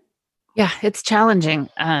 Yeah. Yeah, it's challenging.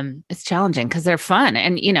 It's challenging because they're fun.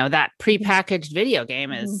 And, that prepackaged video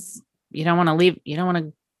game is, you don't want to leave. You don't want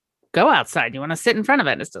to go outside. You want to sit in front of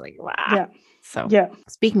it. It's like, wow. Yeah. So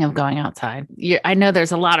speaking of going outside, I know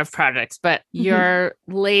there's a lot of projects, but your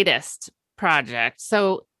latest project.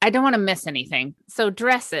 So I don't want to miss anything. So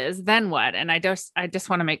dresses, then what? And I just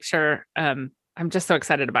want to make sure, I'm just so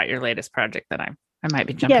excited about your latest project that I might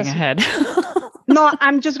be jumping ahead. No,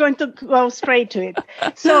 I'm just going to go straight to it.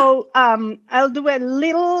 So I'll do a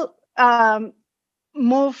little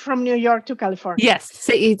move from New York to California. Yes.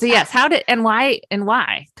 So yes. How did and why?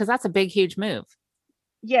 Because that's a big, huge move.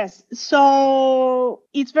 Yes. So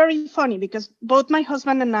it's very funny because both my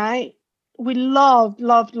husband and I, we loved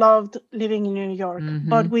living in New York,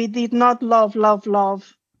 but we did not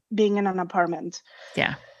love being in an apartment.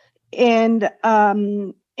 Yeah. And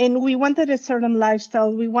we wanted a certain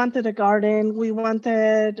lifestyle. We wanted a garden. We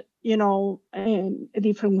wanted, a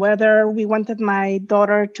different weather. We wanted my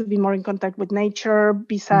daughter to be more in contact with nature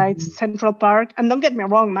besides Central Park. And don't get me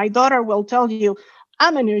wrong, my daughter will tell you,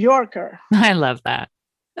 I'm a New Yorker. I love that.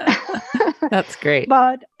 That's great.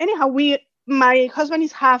 But anyhow, my husband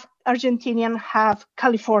is half Argentinian, half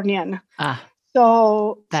Californian.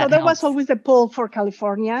 So there was always a pull for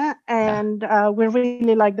California, and we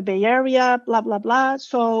really like the Bay Area, blah, blah, blah.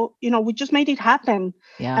 So, we just made it happen.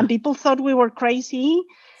 Yeah. And people thought we were crazy.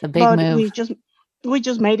 It's a big move. We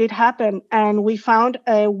just made it happen. And we found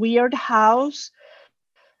a weird house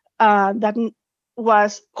that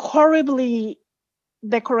was horribly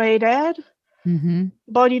decorated,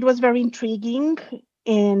 but it was very intriguing.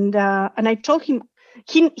 And I told him,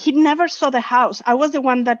 he never saw the house. I was the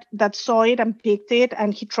one that saw it and picked it,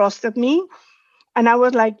 and he trusted me. And I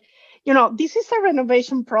was like, this is a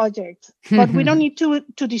renovation project, but we don't need to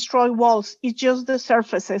destroy walls. It's just the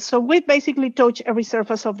surfaces. So we basically touch every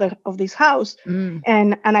surface of this house,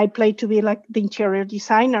 and I played to be like the interior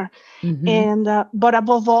designer. And but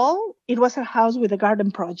above all, it was a house with a garden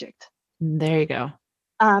project. There you go.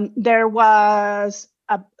 There was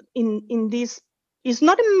in this it's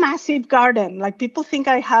not a massive garden. Like people think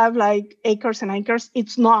I have like acres and acres.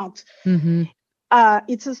 It's not. Mm-hmm.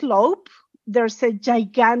 It's a slope. There's a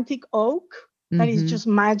gigantic oak that is just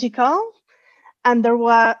magical. And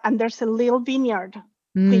there's a little vineyard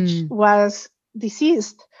which was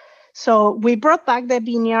deceased. So we brought back the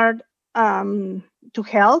vineyard to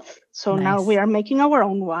health. So now we are making our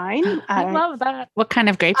own wine. I love that. What kind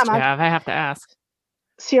of grapes do you have? I have to ask.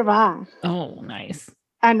 Syrah. Oh, nice.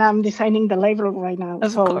 And I'm designing the label right now.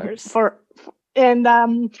 Of course.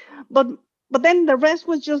 But then the rest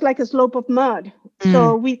was just like a slope of mud.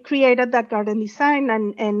 So we created that garden design,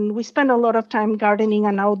 and we spent a lot of time gardening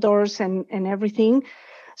and outdoors and everything.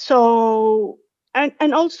 So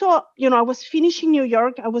and also, I was finishing New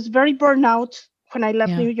York. I was very burned out when I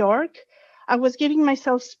left New York. I was giving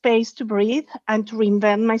myself space to breathe and to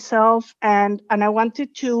reinvent myself, and I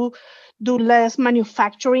wanted to do less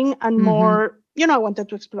manufacturing and more. I wanted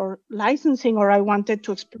to explore licensing, or I wanted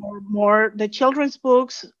to explore more the children's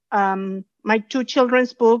books. My 2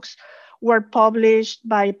 children's books were published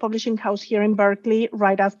by a publishing house here in Berkeley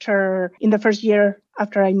in the first year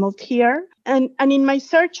after I moved here. And in my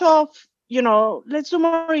search of, let's do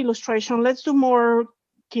more illustration, let's do more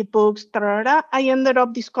kid books, I ended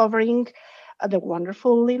up discovering the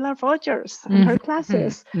wonderful Lila Rogers and her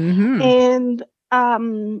classes. And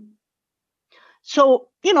so,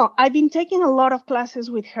 I've been taking a lot of classes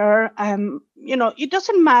with her. It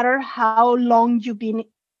doesn't matter how long you've been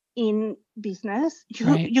in business.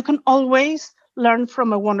 You can always learn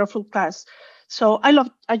from a wonderful class. So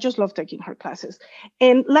I just love taking her classes.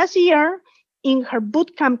 And last year in her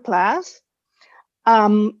bootcamp class,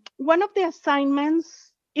 one of the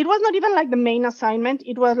assignments, it was not even like the main assignment.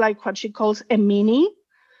 It was like what she calls a mini.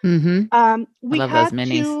 We I love those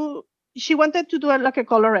minis. She wanted to do like a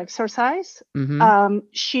color exercise.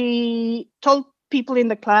 She told people in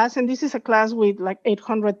the class, and this is a class with like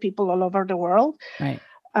 800 people all over the world. Right.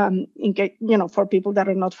 In case, for people that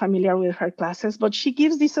are not familiar with her classes, but she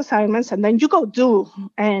gives these assignments and then you go do,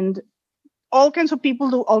 and all kinds of people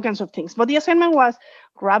do all kinds of things. But the assignment was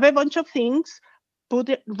grab a bunch of things,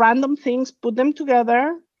 random things, put them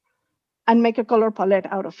together and make a color palette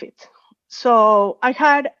out of it. So I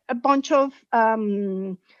had a bunch of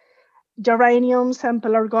geraniums and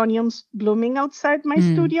pelargoniums blooming outside my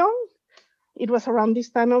studio. It was around this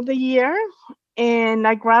time of the year. And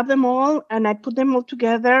I grabbed them all and I put them all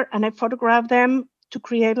together and I photographed them to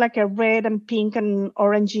create like a red and pink and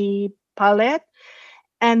orangey palette.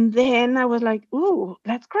 And then I was like, ooh,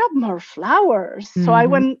 let's grab more flowers. So I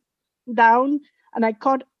went down and I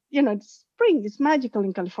caught, it's spring, it's magical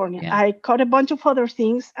in California. Yeah. I caught a bunch of other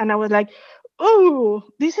things and I was like, ooh,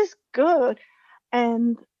 this is good.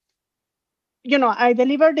 And I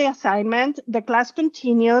delivered the assignment, the class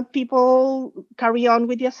continued, people carry on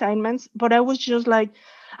with the assignments, but I was just like,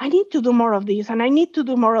 I need to do more of this and I need to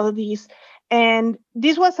do more of this. And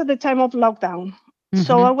this was at the time of lockdown.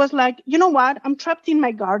 So I was like, you know what? I'm trapped in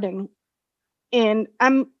my garden and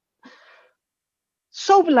I'm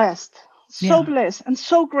so blessed and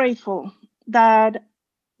so grateful that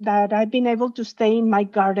I've been able to stay in my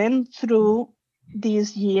garden through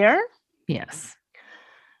this year. Yes.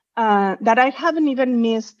 That I haven't even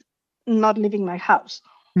missed not leaving my house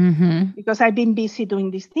because I've been busy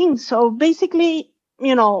doing these things. So basically,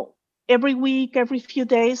 every week, every few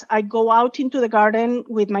days, I go out into the garden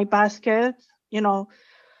with my basket,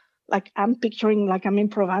 like I'm picturing like I'm in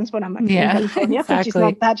Provence, but I'm actually in California, which is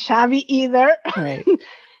not that shabby either. Right.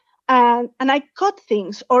 and I cut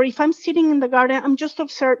things. Or if I'm sitting in the garden, I'm just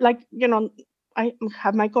observing, like, I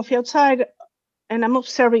have my coffee outside and I'm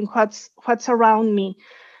observing what's around me.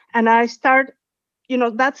 And I start,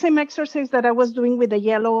 that same exercise that I was doing with the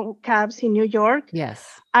yellow cabs in New York.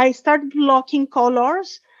 Yes. I start blocking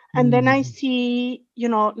colors and then I see,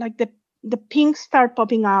 like the pinks start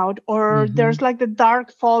popping out, or there's like the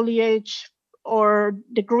dark foliage or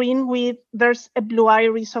the green there's a blue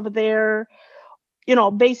iris over there,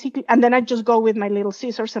 basically. And then I just go with my little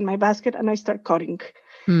scissors and my basket and I start cutting.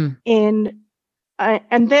 And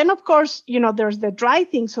then, of course, there's the dry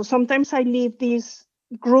thing. So sometimes I leave these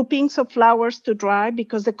groupings of flowers to dry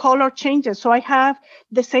because the color changes. So I have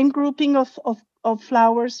the same grouping of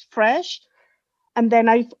flowers fresh, and then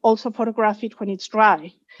I also photograph it when it's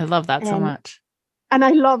dry. I love that so much. And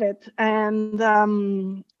I love it. And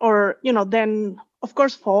then of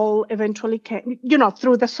course fall eventually came,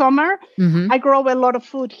 through the summer. I grow a lot of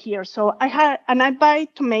food here. So I buy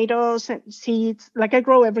tomatoes and seeds, like I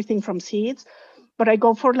grow everything from seeds. But I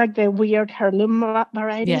go for like the weird heirloom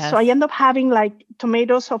varieties. Yes. So I end up having like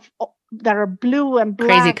tomatoes that are blue and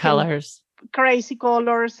black. Crazy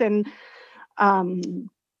colors. And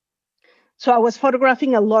So I was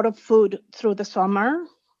photographing a lot of food through the summer,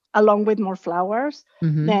 along with more flowers.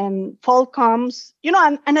 Then fall comes,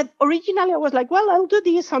 originally I was like, well, I'll do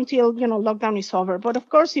this until, lockdown is over. But of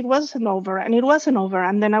course it wasn't over and it wasn't over.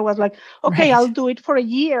 And then I was like, okay, I'll do it for a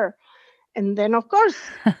year. And then of course,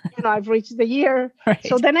 I've reached the year. Right.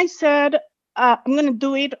 So then I said, I'm going to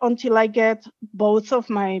do it until I get both of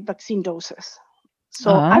my vaccine doses. So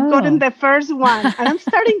I've gotten the first one and I'm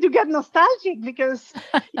starting to get nostalgic because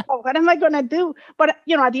what am I going to do? But,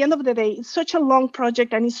 at the end of the day, it's such a long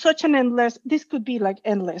project and it's such an this could be like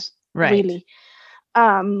endless, really.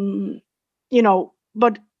 But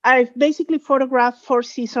I've basically photographed 4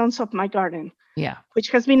 seasons of my garden,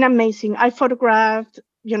 which has been amazing. I photographed,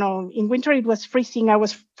 in winter it was freezing. I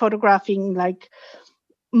was photographing like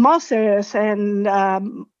mosses and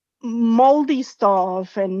moldy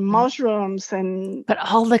stuff and mushrooms but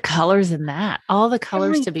all the colors in that, all the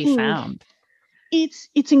colors to be found.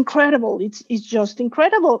 It's incredible. It's just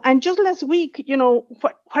incredible. And just last week,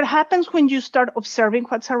 what happens when you start observing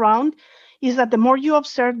what's around is that the more you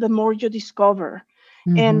observe, the more you discover.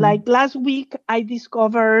 And like last week, I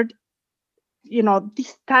discovered,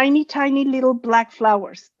 these tiny, tiny little black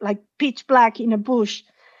flowers, like pitch black in a bush.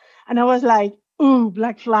 And I was like, ooh,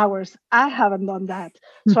 black flowers. I haven't done that.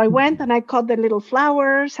 So I went and I caught the little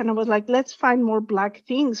flowers and I was like, let's find more black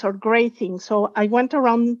things or gray things. So I went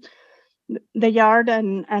around the yard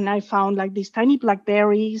and I found like these tiny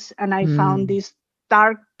blackberries and I found these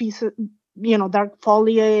dark pieces, dark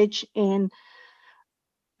foliage. And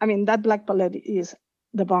I mean, that black palette is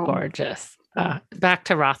the bomb. Gorgeous. Back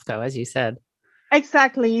to Rothko, as you said.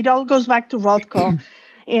 Exactly. It all goes back to Rothko.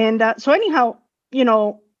 And so anyhow,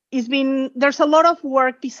 there's a lot of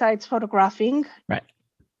work besides photographing. Right.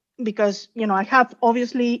 Because, I have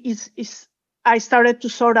obviously I started to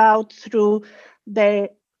sort out through the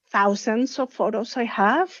thousands of photos I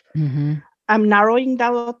have. I'm narrowing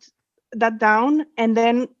that down. And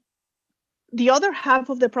then the other half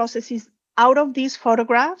of the process is out of these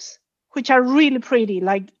photographs, which are really pretty.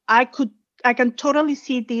 Like I can totally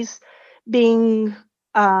see this being,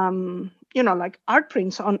 like art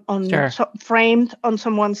prints on framed on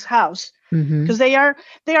someone's house, because they are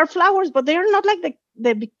flowers, but they are not like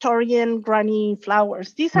the Victorian granny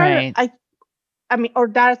flowers. These are, I mean, or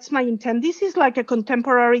that's my intent. This is like a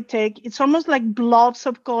contemporary take. It's almost like blobs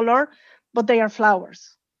of color, but they are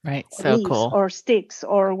flowers, right? Or so leaves, cool, or sticks,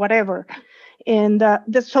 or whatever. And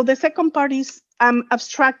so the second part is I'm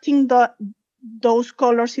abstracting those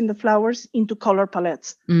colors in the flowers into color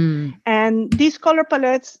palettes. And these color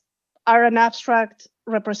palettes are an abstract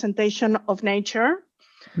representation of nature.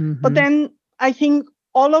 But then I think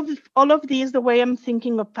all of these, the way I'm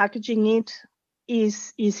thinking of packaging it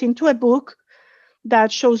is into a book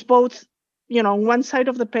that shows both, on one side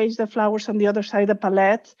of the page, the flowers, on the other side, the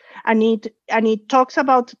palette. And it talks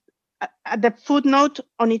about the footnote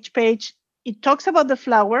on each page. It talks about the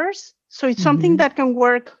flowers. So it's something that can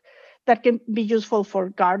work, that can be useful for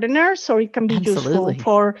gardeners, or it can be useful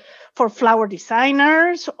for flower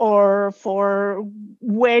designers, or for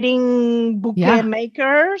wedding bouquet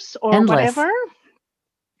makers, or whatever.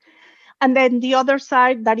 And then the other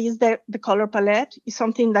side, that is the color palette, is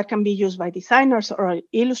something that can be used by designers or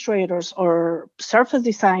illustrators or surface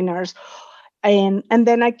designers. And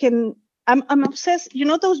then I'm obsessed,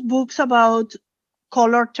 those books about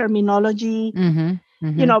color terminology,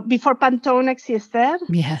 before Pantone existed.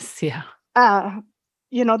 Yes, yeah.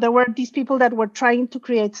 There were these people that were trying to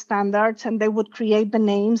create standards, and they would create the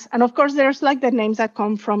names. And of course, there's like the names that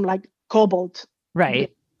come from like cobalt.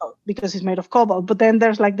 Right. Because it's made of cobalt. But then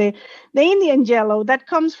there's like the Indian yellow that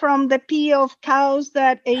comes from the pee of cows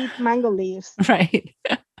that ate mango leaves. Right.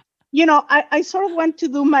 I sort of want to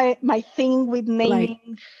do my thing with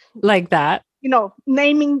naming. Like that.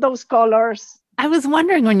 Naming those colors. I was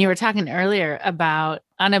wondering when you were talking earlier about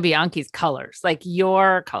Anna Bianchi's colors, like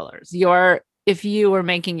your colors, if you were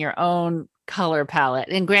making your own color palette.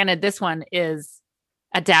 And granted, this one is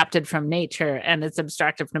adapted from nature and it's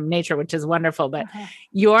abstracted from nature, which is wonderful, but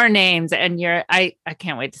your names and I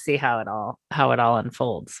can't wait to see how it all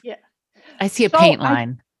unfolds. Yeah. I see a paint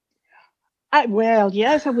line. Well,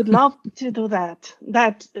 yes, I would love to do that.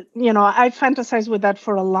 I fantasized with that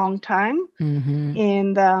for a long time.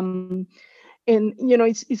 And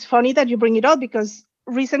it's funny that you bring it up, because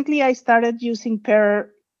recently I started using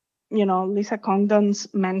Lisa Condon's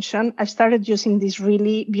mention, I started using these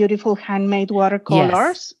really beautiful handmade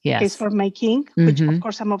watercolors case for making, which of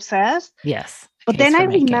course I'm obsessed. Yes. But then I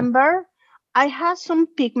remember I had some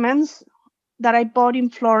pigments that I bought in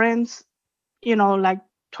Florence, like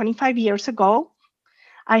 25 years ago.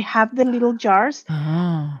 I have the little jars.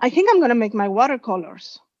 I think I'm going to make my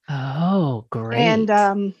watercolors. Oh, great.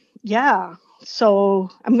 And yeah, so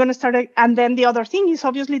I'm going to start. And then the other thing is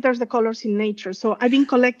obviously there's the colors in nature. So I've been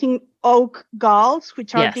collecting oak galls,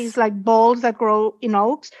 which are these Yes. like balls that grow in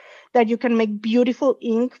oaks that you can make beautiful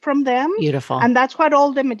ink from them. Beautiful. And that's what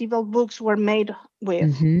all the medieval books were made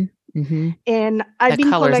with. And I've been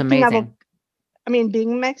collecting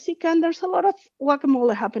being Mexican, there's a lot of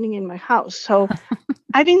guacamole happening in my house. So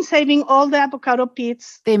I've been saving all the avocado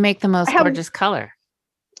pits. They make the most gorgeous color.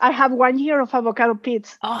 I have 1 year of avocado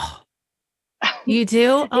pits. Oh, you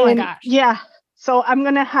do? Oh my gosh. Yeah. So I'm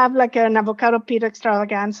going to have like an avocado pit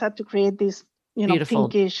extravaganza to create this, beautiful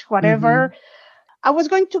pinkish, whatever. I was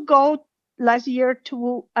going to go last year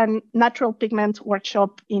to a natural pigment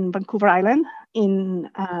workshop in Vancouver Island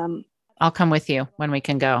I'll come with you when we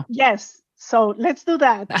can go. Yes. So let's do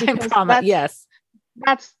that. I promise. Yes.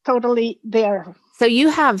 That's totally there. So you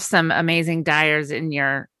have some amazing dyers in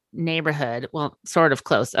your neighborhood. Well, sort of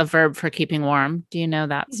close. A Verb for Keeping Warm. Do you know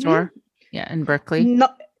that store? Yeah, in Berkeley. No,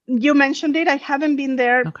 you mentioned it. I haven't been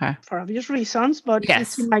there for obvious reasons, but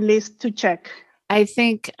it's in my list to check. I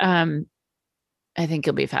think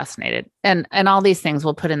you'll be fascinated. And all these things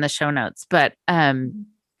we'll put in the show notes, but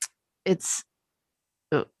it's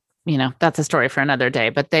that's a story for another day,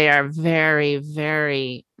 but they are very,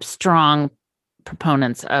 very strong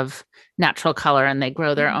proponents of natural color, and they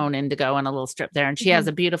grow their own indigo in a little strip there. And she has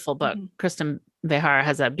a beautiful book. Kristen Behar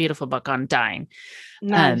has a beautiful book on dyeing.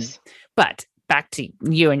 Nice. But back to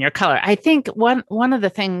you and your color. I think one of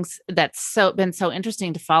the things that's been so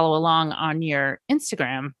interesting to follow along on your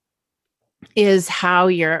Instagram is how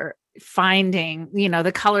you're finding,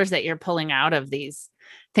 the colors that you're pulling out of these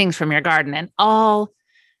things from your garden, and all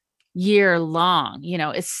year long.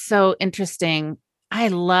 It's so interesting. I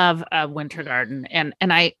love a winter garden, and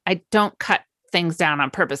I don't cut things down on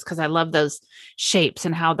purpose because I love those shapes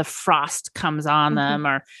and how the frost comes on them,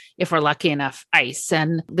 or if we're lucky enough, ice,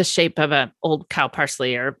 and the shape of an old cow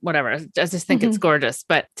parsley or whatever. I just think it's gorgeous.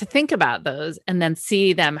 But to think about those and then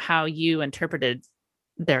see them, how you interpreted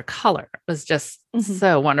their color, was just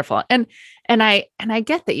so wonderful. And I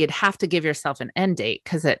get that you'd have to give yourself an end date,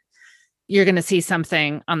 because you're going to see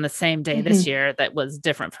something on the same day this year that was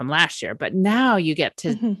different from last year. But now you get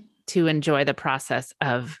to enjoy the process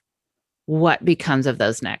of what becomes of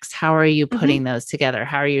those next. How are you putting those together?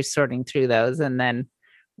 How are you sorting through those? And then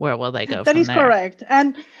where will they go from there? That is correct.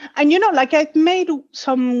 And like I've made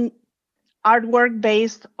some artwork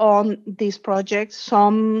based on these projects.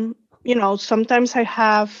 Some, sometimes I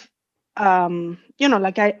have,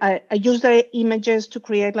 like I use the images to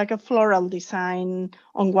create like a floral design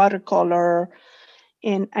on watercolor,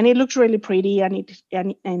 and it looks really pretty, and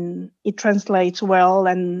it translates well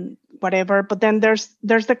and whatever. But then there's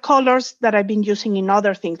the colors that I've been using in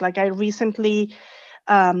other things. Like I recently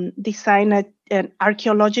designed an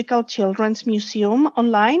archaeological children's museum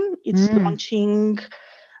online. It's launching.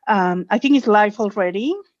 I think it's live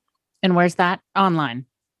already. And where's that? Online?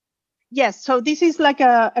 Yes. So this is like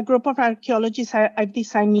a group of archaeologists. I've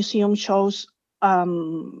designed museum shows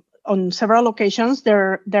on several occasions.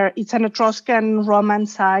 It's an Etruscan Roman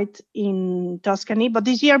site in Tuscany. But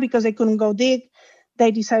this year, because they couldn't go dig, they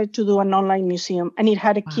decided to do an online museum, and it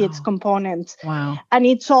had a kids component. Wow. And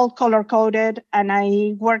it's all color coded. And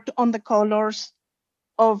I worked on the colors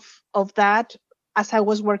of that as I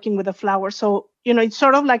was working with the flowers. So, it's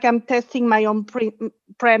sort of like I'm testing my own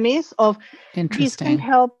premise of this can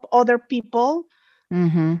help other people,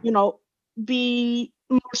 be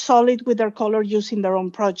more solid with their color use in their own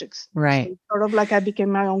projects. Right. So it's sort of like I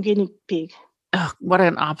became my own guinea pig. Oh, what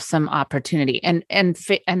an awesome opportunity. And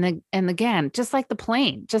again, just like the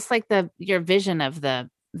plane, just like your vision of the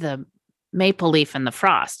maple leaf and the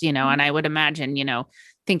frost, and I would imagine,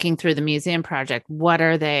 thinking through the museum project, what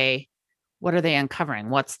are they uncovering?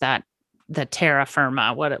 What's that, the terra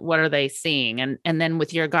firma? What are they seeing? And then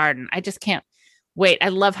with your garden, I just can't wait. I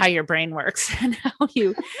love how your brain works and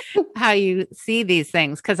how you see these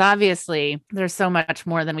things. Cause obviously there's so much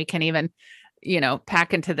more than we can even,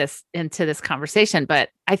 pack into this conversation. But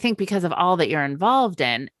I think because of all that you're involved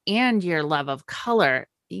in and your love of color,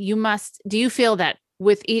 do you feel that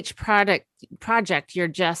with each project, you're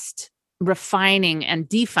just refining and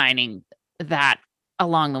defining that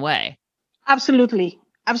along the way? Absolutely.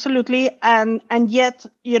 And yet,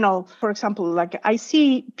 for example, like I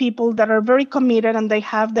see people that are very committed and they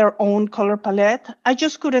have their own color palette. I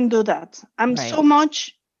just couldn't do that.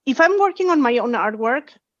 If I'm working on my own artwork,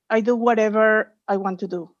 I do whatever I want to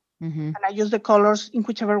do. And I use the colors in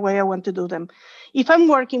whichever way I want to do them. If I'm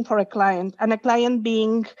working for a client, and a client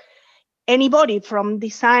being anybody from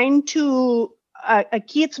design to a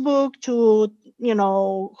kid's book to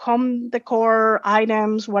home decor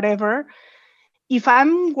items, whatever. If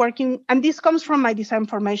I'm working, and this comes from my design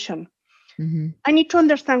formation, I need to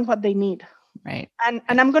understand what they need. Right. And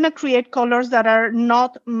I'm going to create colors that are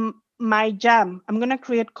not my jam. I'm going to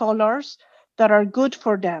create colors that are good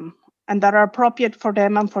for them and that are appropriate for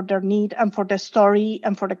them and for their need and for the story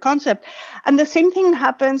and for the concept. And the same thing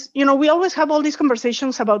happens, we always have all these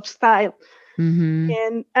conversations about style.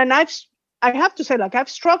 And I have to say, I've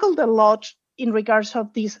struggled a lot in regards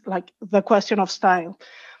of this, the question of style,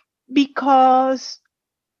 because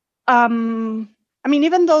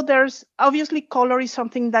even though there's obviously color is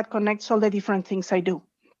something that connects all the different things I do.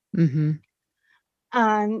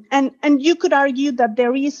 And you could argue that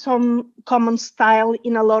there is some common style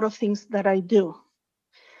in a lot of things that I do.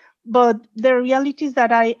 But the reality is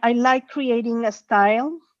that I like creating a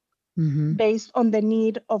style based on the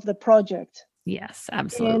need of the project. Yes,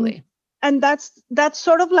 absolutely. And that's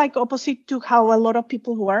sort of like opposite to how a lot of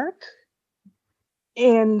people work.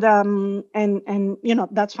 And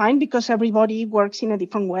that's fine, because everybody works in a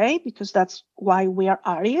different way, because that's why we are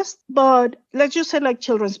artists. But let's just say like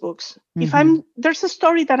children's books. If there's a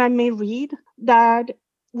story that I may read that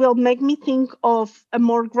will make me think of a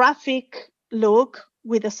more graphic look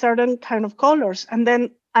with a certain kind of colors, and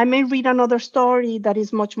then I may read another story that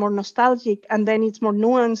is much more nostalgic, and then it's more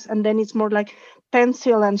nuanced, and then it's more like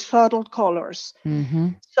pencil and subtle colors.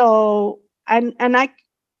 So and I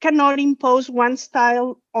cannot impose one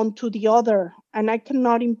style onto the other, and I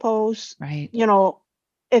cannot impose,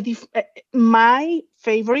 my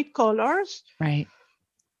favorite colors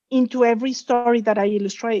into every story that I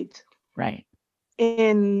illustrate. Right.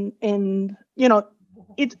 And and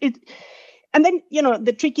then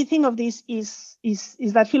the tricky thing of this is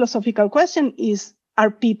that philosophical question is, are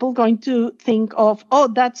people going to think of, oh,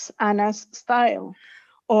 that's Anna's style,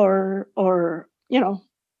 or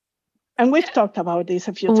and we've talked about this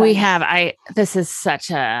a few times. We have. This is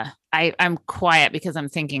such I'm quiet because I'm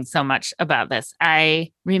thinking so much about this.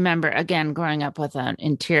 I remember, again, growing up with an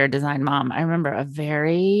interior design mom, I remember a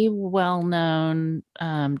very well-known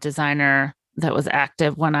designer that was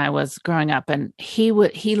active when I was growing up. And he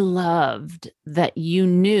loved that you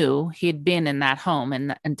knew he'd been in that home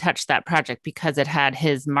and touched that project because it had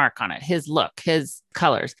his mark on it, his look, his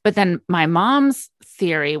colors. But then my mom's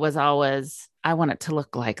theory was always, I want it to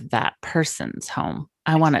look like that person's home.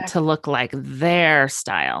 I want it to look like their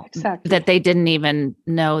style that they didn't even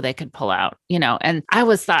know they could pull out, and I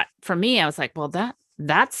was like, well,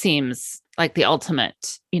 that seems like the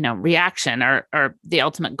ultimate, reaction or the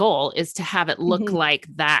ultimate goal is to have it look like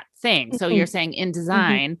that thing. So you're saying in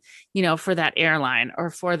design, for that airline or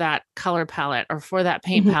for that color palette or for that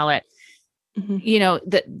paint palette,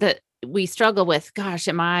 that we struggle with, gosh,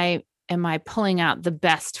 am I pulling out the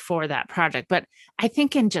best for that project? But I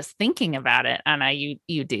think in just thinking about it, Anna,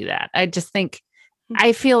 you do that. I just think,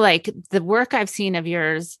 I feel like the work I've seen of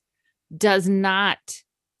yours does not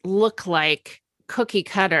look like cookie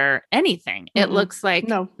cutter anything. It looks like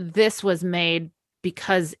this was made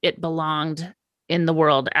because it belonged in the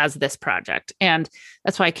world as this project. And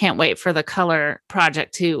that's why I can't wait for the color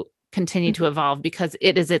project to continue to evolve, because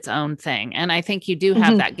it is its own thing. And I think you do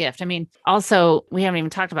have that gift. I mean, also, we haven't even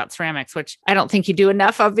talked about ceramics, which I don't think you do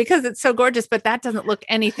enough of because it's so gorgeous, but that doesn't look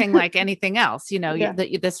anything like anything else,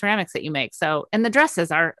 the ceramics that you make. So, and the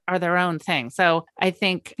dresses are their own thing. So I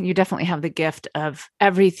think you definitely have the gift of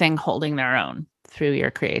everything holding their own through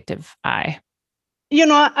your creative eye.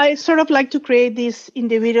 I sort of like to create these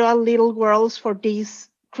individual little worlds for these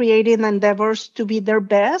creative endeavors to be their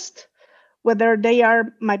best, whether they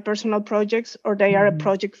are my personal projects or they are a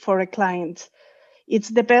project for a client. It's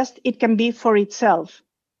the best it can be for itself.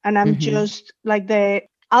 And I'm just like the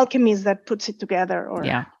alchemist that puts it together, or,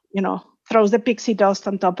 throws the pixie dust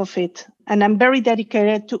on top of it. And I'm very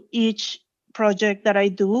dedicated to each project that I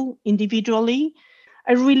do individually.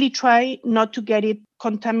 I really try not to get it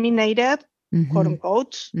contaminated, quote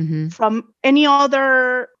unquote, from any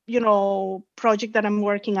other, project that I'm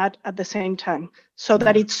working at the same time, so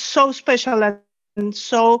that it's so special and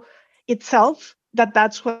so itself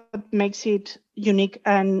that's what makes it unique.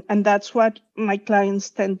 And that's what my clients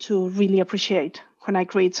tend to really appreciate when I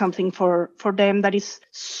create something for them that is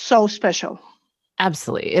so special.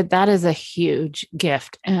 Absolutely. That is a huge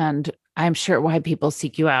gift. And I'm sure why people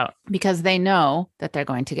seek you out, because they know that they're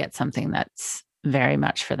going to get something that's very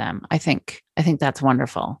much for them. I think that's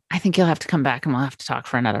wonderful. I think you'll have to come back and we'll have to talk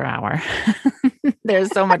for another hour.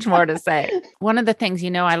 There's so much more to say. One of the things,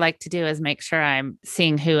 I like to do is make sure I'm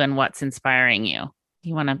seeing who and what's inspiring you.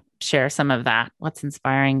 You want to share some of that? What's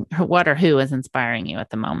inspiring, what or who is inspiring you at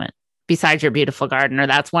the moment? Besides your beautiful gardener,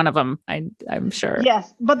 that's one of them, I'm sure.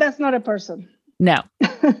 Yes, but that's not a person. No.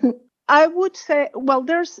 I would say, well,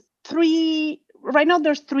 right now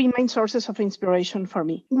there's three main sources of inspiration for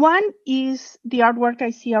me. One is the artwork I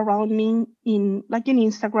see around me in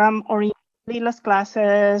Instagram or in Lila's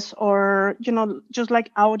classes or, just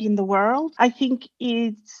like out in the world. I think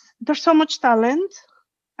there's so much talent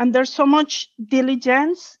and there's so much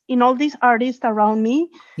diligence in all these artists around me.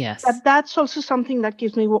 Yes. That's also something that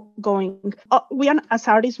keeps me going. As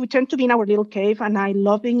artists, we tend to be in our little cave, and I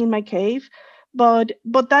love being in my cave, but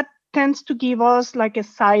that tends to give us like a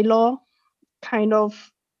silo kind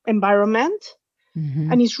of environment.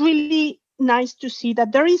 Mm-hmm. And it's really nice to see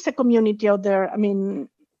that there is a community out there. I mean,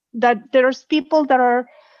 that there's people that are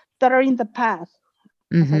in the path,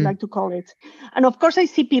 as I like to call it. And of course, I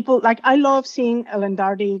see people I love seeing Ellen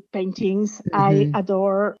Dardy paintings. I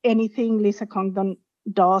adore anything Lisa Condon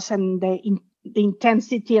does and the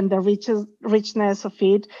intensity and the richness of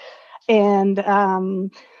it. And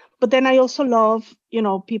but then I also love,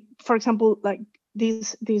 people, for example, like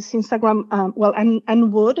this Instagram,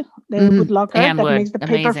 Anne Wood, the wood locker Anne that Wood. makes the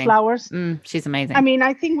Amazing. paper flowers. She's amazing. I mean,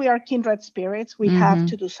 I think we are kindred spirits. We have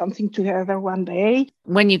to do something together one day.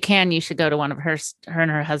 When you can, you should go to one of her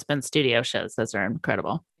and her husband's studio shows. Those are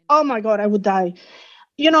incredible. Oh my God, I would die.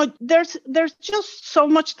 There's just so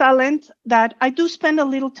much talent that I do spend a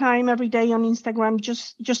little time every day on Instagram,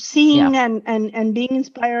 just seeing and being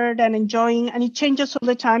inspired and enjoying. And it changes all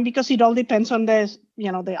the time because it all depends on the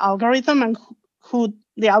algorithm and who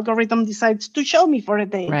the algorithm decides to show me for a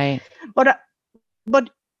day. Right. But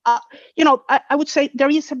I would say there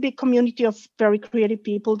is a big community of very creative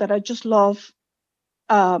people that I just love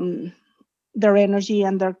their energy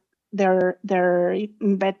and their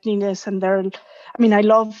embeddedness and I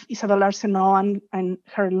love Isabel Arsenault and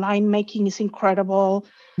her line making is incredible.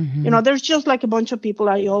 There's just like a bunch of people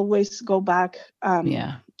I always go back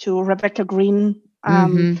to. Rebecca Green.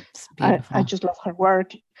 I just love her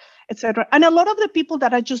work, etc. And a lot of the people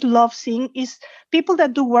that I just love seeing is people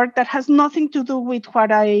that do work that has nothing to do with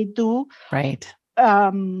what I do. Right.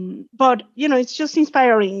 But it's just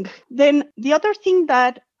inspiring. Then the other thing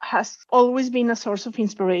that has always been a source of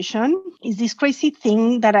inspiration is this crazy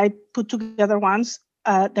thing that I put together once.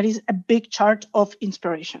 That is a big chart of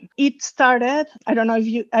inspiration. It started, I don't know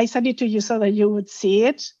if I sent it to you so that you would see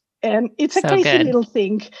it. And it's a crazy little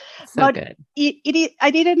thing. But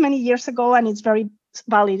I did it many years ago and it's very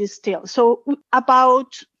valid still. So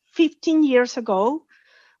about 15 years ago,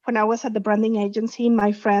 when I was at the branding agency,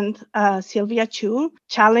 my friend Sylvia Chu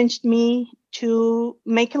challenged me to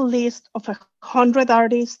make a list of 100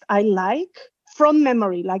 artists I like from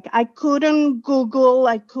memory. Like I couldn't Google,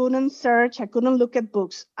 I couldn't search, I couldn't look at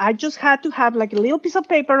books. I just had to have like a little piece of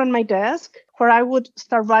paper on my desk where I would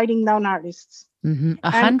start writing down artists.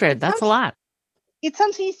 100, that's a lot. It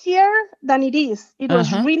sounds easier than it is. It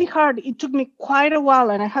was really hard. It took me quite a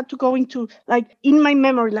while and I had to go into in my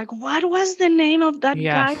memory, what was the name of that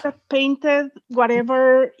guy that painted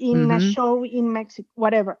whatever in a show in Mexico,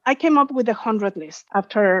 whatever. I came up with 100 list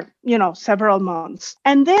after, several months.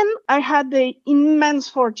 And then I had the immense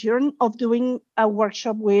fortune of doing a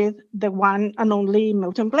workshop with the one and only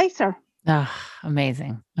Milton Glaser.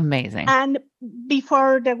 Amazing. Amazing. And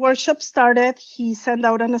before the workshop started, he sent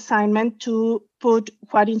out an assignment to put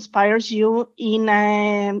what inspires you in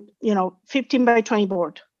a, 15 by 20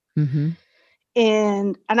 board.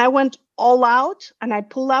 And I went all out and I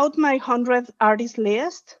pulled out my 100 artist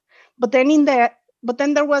list, but then there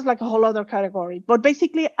was like a whole other category. But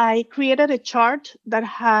basically I created a chart that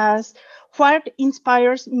has what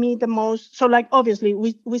inspires me the most. So obviously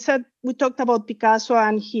we talked about Picasso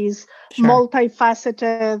and his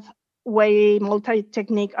multifaceted way,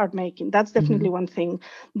 multi-technique art making. That's definitely one thing.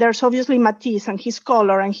 There's obviously Matisse and his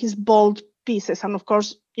color and his bold pieces. And of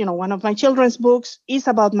course, one of my children's books is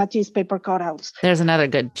about Matisse paper cutouts. There's another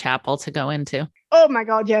good chapel to go into. Oh my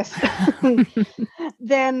God, yes.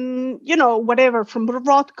 Then, whatever, from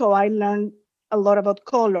Rothko, I learned a lot about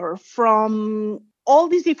color. From all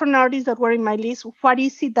these different artists that were in my list, what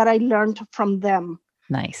is it that I learned from them?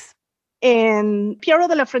 Nice. And Piero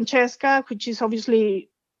della Francesca, which is obviously,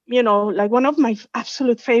 one of my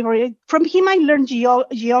absolute favorite. From him, I learned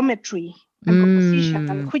geometry and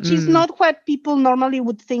composition, which is not what people normally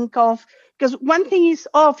would think of. Because one thing is,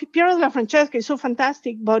 Piero della Francesca is so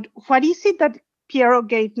fantastic, but what is it that Piero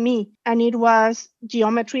gave me? And it was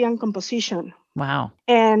geometry and composition. Wow.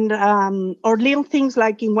 And or little things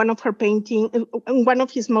like in one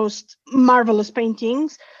of his most marvelous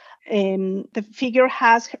paintings, the figure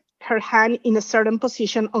has her hand in a certain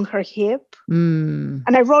position on her hip. And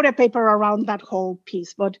I wrote a paper around that whole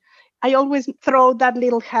piece, but I always throw that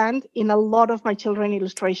little hand in a lot of my children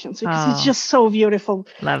illustrations because it's just so beautiful.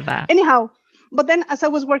 Love that. Anyhow, But then as I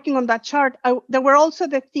was working on that chart, there were also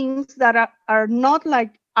the things that are not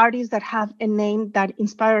like artists that have a name that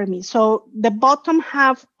inspire me. So the bottom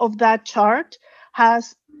half of that chart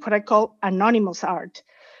has what I call anonymous art,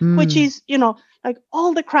 which is, like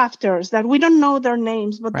all the crafters that we don't know their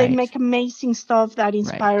names, but they make amazing stuff that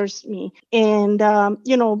inspires me. And,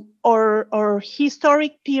 or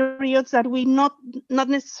historic periods that we not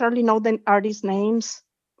necessarily know the artist names.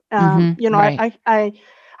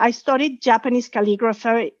 I studied Japanese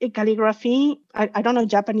calligraphy. I don't know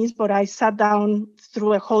Japanese, but I sat down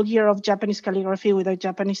through a whole year of Japanese calligraphy with a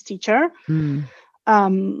Japanese teacher.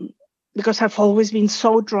 Because I've always been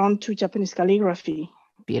so drawn to Japanese calligraphy.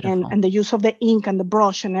 Beautiful. And the use of the ink and the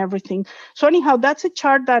brush and everything. So anyhow, that's a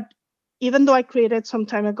chart that even though I created some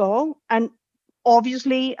time ago, and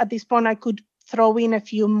obviously at this point I could throw in a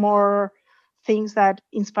few more things that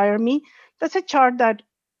inspire me, that's a chart that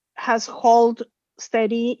has held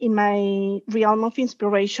steady in my realm of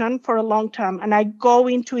inspiration for a long time. And I go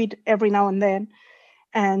into it every now and then.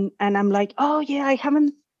 And I'm like, oh yeah, I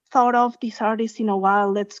haven't thought of this artist in a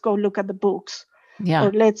while. Let's go look at the books. Yeah.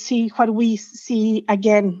 Or let's see what we see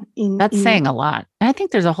again That's saying a lot. I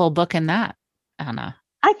think there's a whole book in that, Anna.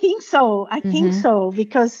 I think so. I think so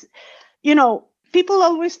because, people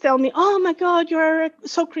always tell me, oh my God, you're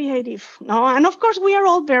so creative. No, and of course we are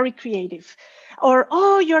all very creative. Or,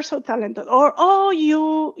 oh, you're so talented. Or, oh,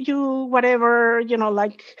 you whatever,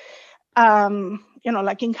 like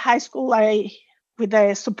in high school, with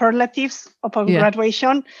the superlatives upon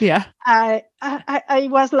graduation. Yeah. I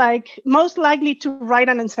was like most likely to write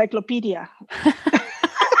an encyclopedia.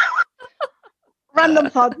 Random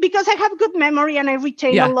thought, because I have good memory and I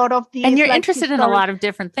retain a lot of these. And you're interested in a lot of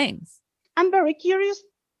different things. I'm a very curious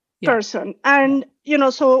person. And,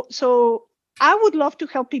 so I would love to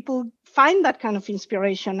help people find that kind of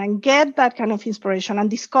inspiration and get that kind of inspiration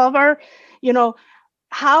and discover,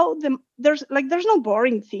 how there's no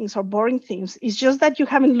boring things or boring things. It's just that you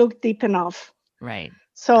haven't looked deep enough. Right.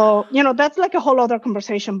 So, that's like a whole other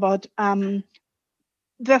conversation. But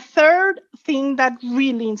the third thing that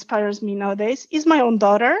really inspires me nowadays is my own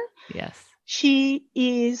daughter. Yes. She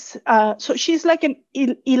is, so she's like an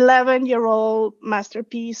 11-year-old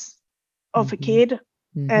masterpiece of a kid.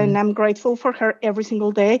 And I'm grateful for her every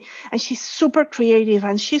single day. And she's super creative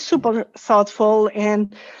and she's super thoughtful.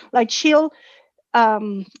 And like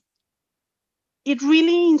it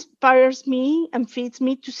really inspires me and feeds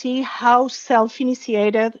me to see how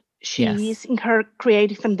self-initiated she is in her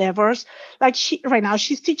creative endeavors. Like right now,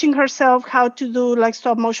 she's teaching herself how to do like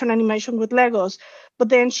stop motion animation with Legos. But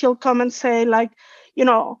then she'll come and say like,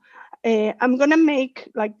 I'm going to make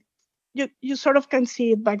like, you sort of can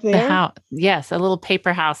see it back there. Yes, a little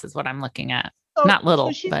paper house is what I'm looking at. Not little.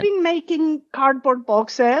 So she's been making cardboard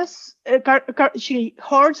boxes. She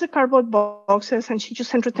hoards the cardboard boxes and she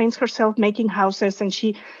just entertains herself making houses. And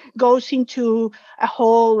she goes into a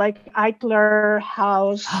whole like Eichler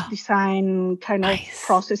house design kind of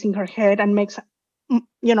process in her head and makes,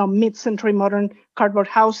 mid-century modern cardboard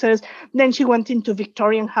houses. Then she went into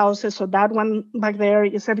Victorian houses. So that one back there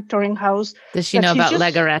is a Victorian house. Does she know about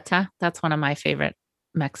Legorreta? That's one of my favorite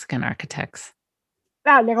Mexican architects.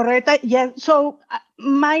 Legorreta, yeah. So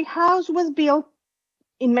my house was built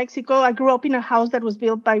in Mexico. I grew up in a house that was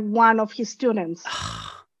built by one of his students.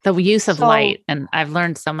 The use of light, and I've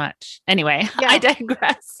learned so much. Anyway, I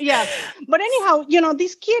digress. Yeah, but anyhow,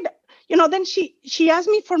 this kid, then she asked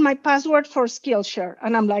me for my password for Skillshare,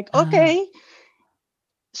 and I'm like, okay.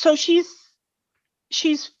 So she's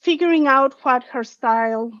figuring out what her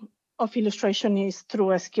style of illustration is through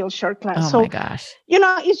a Skillshare class. Oh my gosh.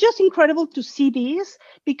 It's just incredible to see this,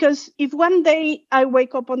 because if one day I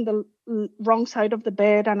wake up on the wrong side of the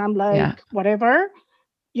bed and I'm like, whatever,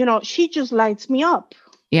 she just lights me up.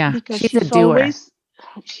 Yeah. Because she's a doer.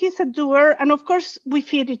 She's a doer. And of course we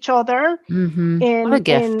feed each other. Mm-hmm. What a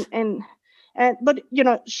gift. But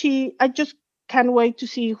I just can't wait to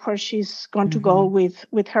see where she's going to go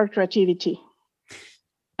with her creativity.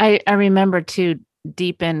 I remember too,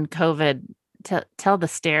 deep in COVID, tell the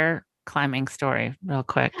stair climbing story real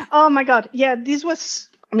quick. Oh my God. Yeah, this was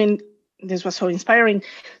so inspiring.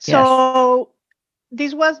 So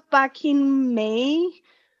this was back in May.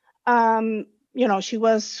 She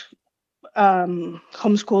was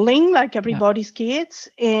homeschooling like everybody's kids.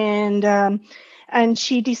 And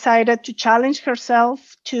she decided to challenge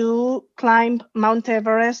herself to climb Mount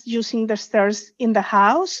Everest using the stairs in the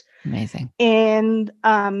house. Amazing. And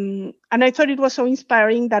I thought it was so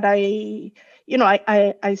inspiring that I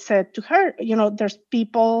said to her, there's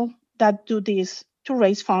people that do this to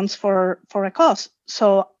raise funds for a cause.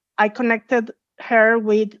 So I connected her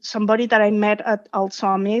with somebody that I met at Alt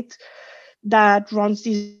Summit that runs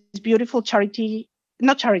this beautiful charity,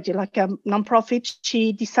 not charity, like a nonprofit.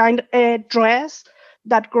 She designed a dress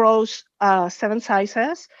that grows 7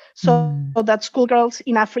 sizes so that schoolgirls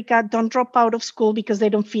in Africa don't drop out of school because they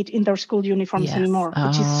don't fit in their school uniforms anymore,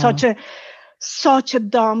 which is such a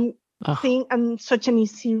dumb thing and such an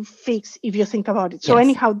easy fix if you think about it. So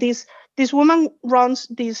anyhow, this woman runs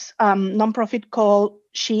this nonprofit called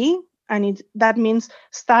She, and that means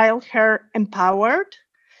Style Her Empowered.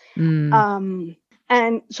 And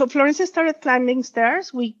so Florence started climbing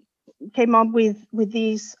stairs. We came up with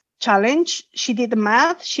this challenge. She did the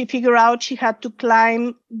math. She figured out she had to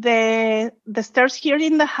climb the stairs here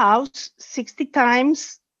in the house 60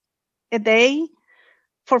 times a day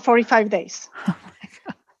for 45 days. Oh my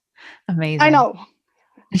God. Amazing. I know.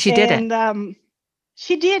 And she did it. And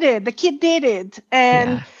she did it. The kid did it.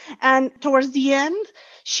 And towards the end,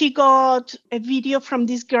 she got a video from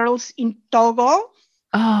these girls in Togo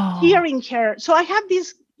hearing her. So I have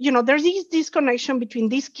this, there's this connection between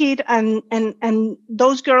this kid and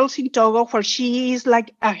those girls in Togo where she is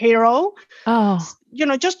like a hero.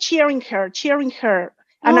 Just cheering her.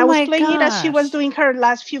 And I was playing it as she was doing her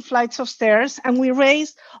last few flights of stairs, and we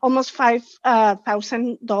raised almost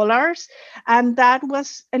 $5,000, and that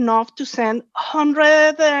was enough to send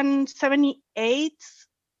 178,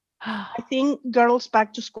 I think, girls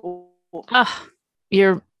back to school.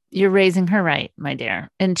 You're raising her right, my dear,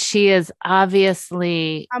 and she is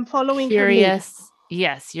obviously. I'm following curious. Her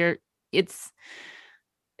lead. Yes,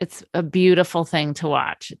 It's a beautiful thing to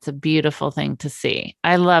watch. It's a beautiful thing to see.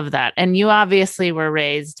 I love that. And you obviously were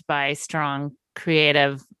raised by strong,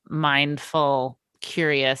 creative, mindful,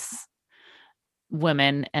 curious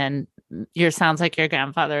women. And sounds like your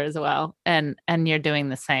grandfather as well. And you're doing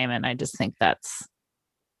the same. And I just think that's.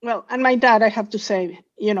 Well, and my dad, I have to say,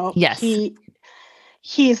 yes.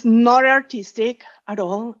 He is not artistic at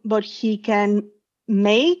all, but he can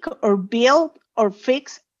make or build or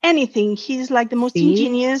fix anything. He's like the most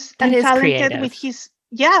ingenious and talented creative. With his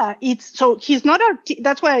so he's not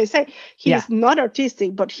that's why I say he's not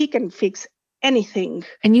artistic, but he can fix anything.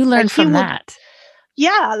 And you learn from that.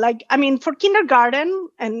 For kindergarten,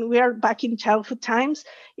 and we are back in childhood times,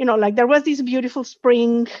 there was this beautiful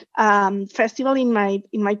spring festival in my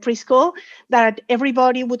preschool that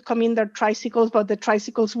everybody would come in their tricycles, but the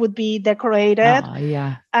tricycles would be decorated.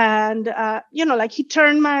 And he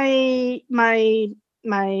turned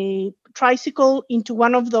my tricycle into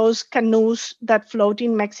one of those canoes that float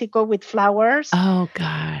in Mexico with flowers. Oh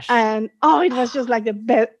gosh. And it was just like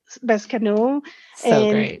the best canoe.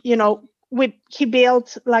 So great. He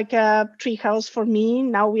built like a tree house for me.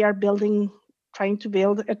 Now we are trying to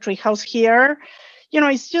build a tree house here.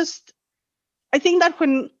 It's just, I think that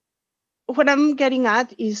what I'm getting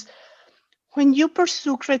at is when you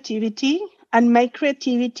pursue creativity and make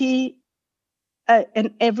creativity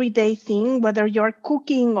an everyday thing, whether you're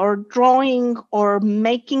cooking or drawing or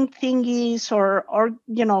making thingies or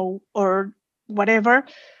whatever,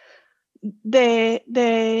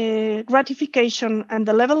 the gratification and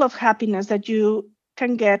the level of happiness that you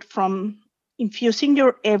can get from infusing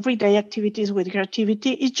your everyday activities with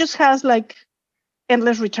creativity, it just has like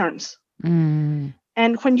endless returns. And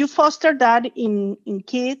when you foster that in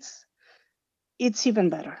kids, it's even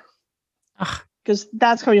better. Because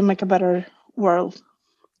that's how you make a better world.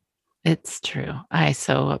 It's true. I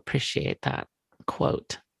so appreciate that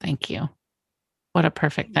quote. Thank you. What a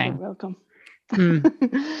perfect thing. You're welcome.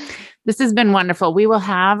 This has been wonderful. We will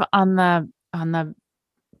have on the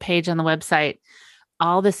page on the website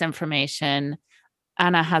all this information.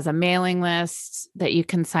 Anna has a mailing list that you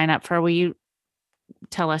can sign up for. Will you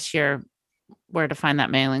tell us where to find that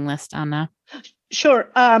mailing list, Anna? Sure.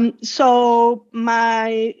 So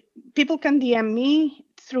my people can DM me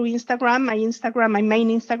through Instagram. My main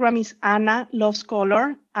Instagram is Ana Loves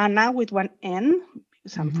Color, Ana with one N,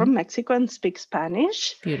 because I'm from Mexico and speak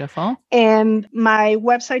Spanish. Beautiful. And my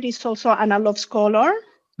website is also Ana Loves Color.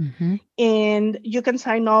 And you can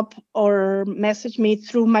sign up or message me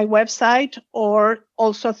through my website or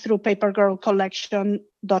also through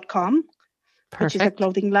papergirlcollection.com, which is a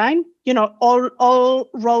clothing line. All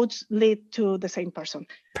roads lead to the same person.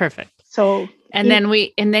 Perfect. So, and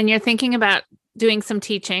then you're thinking about doing some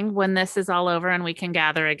teaching when this is all over and we can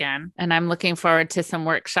gather again. And I'm looking forward to some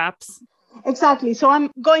workshops. Exactly. So I'm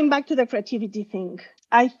going back to the creativity thing.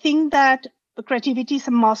 I think that creativity is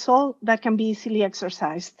a muscle that can be easily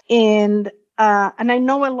exercised. And I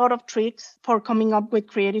know a lot of tricks for coming up with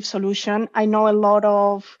creative solution. I know a lot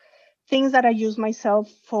of things that I use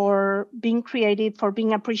myself for being creative, for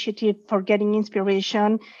being appreciative, for getting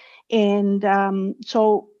inspiration. And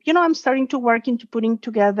so, I'm starting to work into putting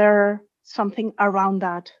together something around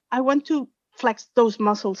that. I want to flex those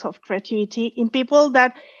muscles of creativity in people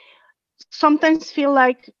that sometimes feel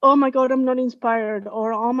like, oh my God, I'm not inspired,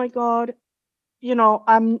 or oh my God,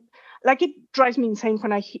 I'm like, it drives me insane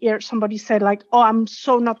when I hear somebody say like, oh, I'm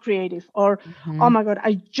so not creative, or oh my God,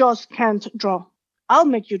 I just can't draw. I'll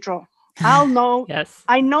make you draw. I'll know. Yes.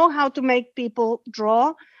 I know how to make people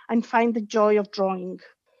draw and find the joy of drawing.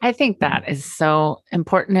 I think that is so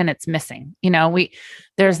important, and it's missing.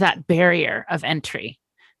 There's that barrier of entry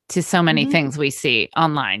to so many things we see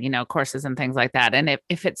online, courses and things like that. And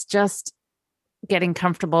if it's just getting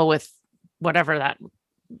comfortable with whatever that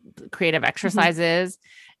creative exercise is,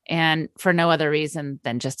 and for no other reason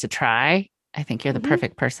than just to try, I think you're the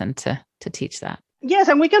perfect person to teach that. Yes,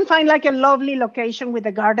 and we can find like a lovely location with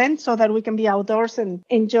a garden so that we can be outdoors and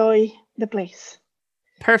enjoy the place.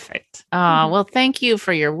 Perfect. Well, thank you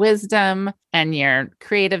for your wisdom and your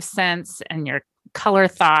creative sense and your color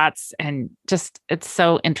thoughts. And just, it's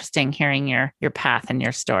so interesting hearing your path and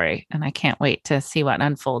your story. And I can't wait to see what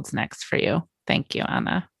unfolds next for you. Thank you,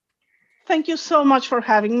 Ana. Thank you so much for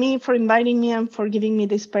having me, for inviting me, and for giving me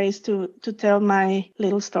the space to tell my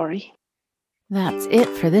little story. That's it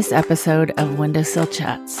for this episode of Windowsill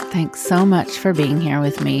Chats. Thanks so much for being here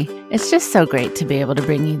with me. It's just so great to be able to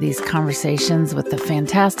bring you these conversations with the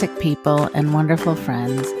fantastic people and wonderful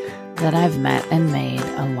friends that I've met and made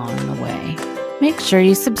along the way. Make sure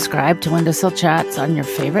you subscribe to Windowsill Chats on your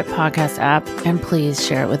favorite podcast app, and please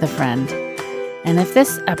share it with a friend. And if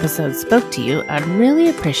this episode spoke to you, I'd really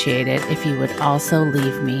appreciate it if you would also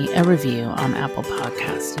leave me a review on Apple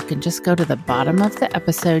Podcasts. You can just go to the bottom of the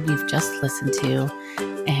episode you've just listened to,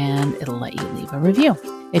 and it'll let you leave a review.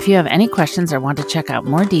 If you have any questions or want to check out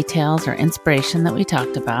more details or inspiration that we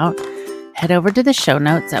talked about, head over to the show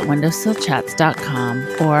notes at windowsillchats.com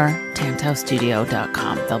or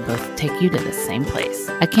tantaustudio.com. They'll both take you to the same place.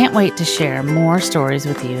 I can't wait to share more stories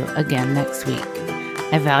with you again next week.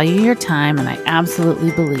 I value your time, and I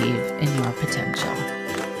absolutely believe in your potential.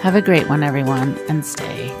 Have a great one, everyone, and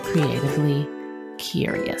stay creatively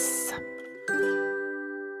curious.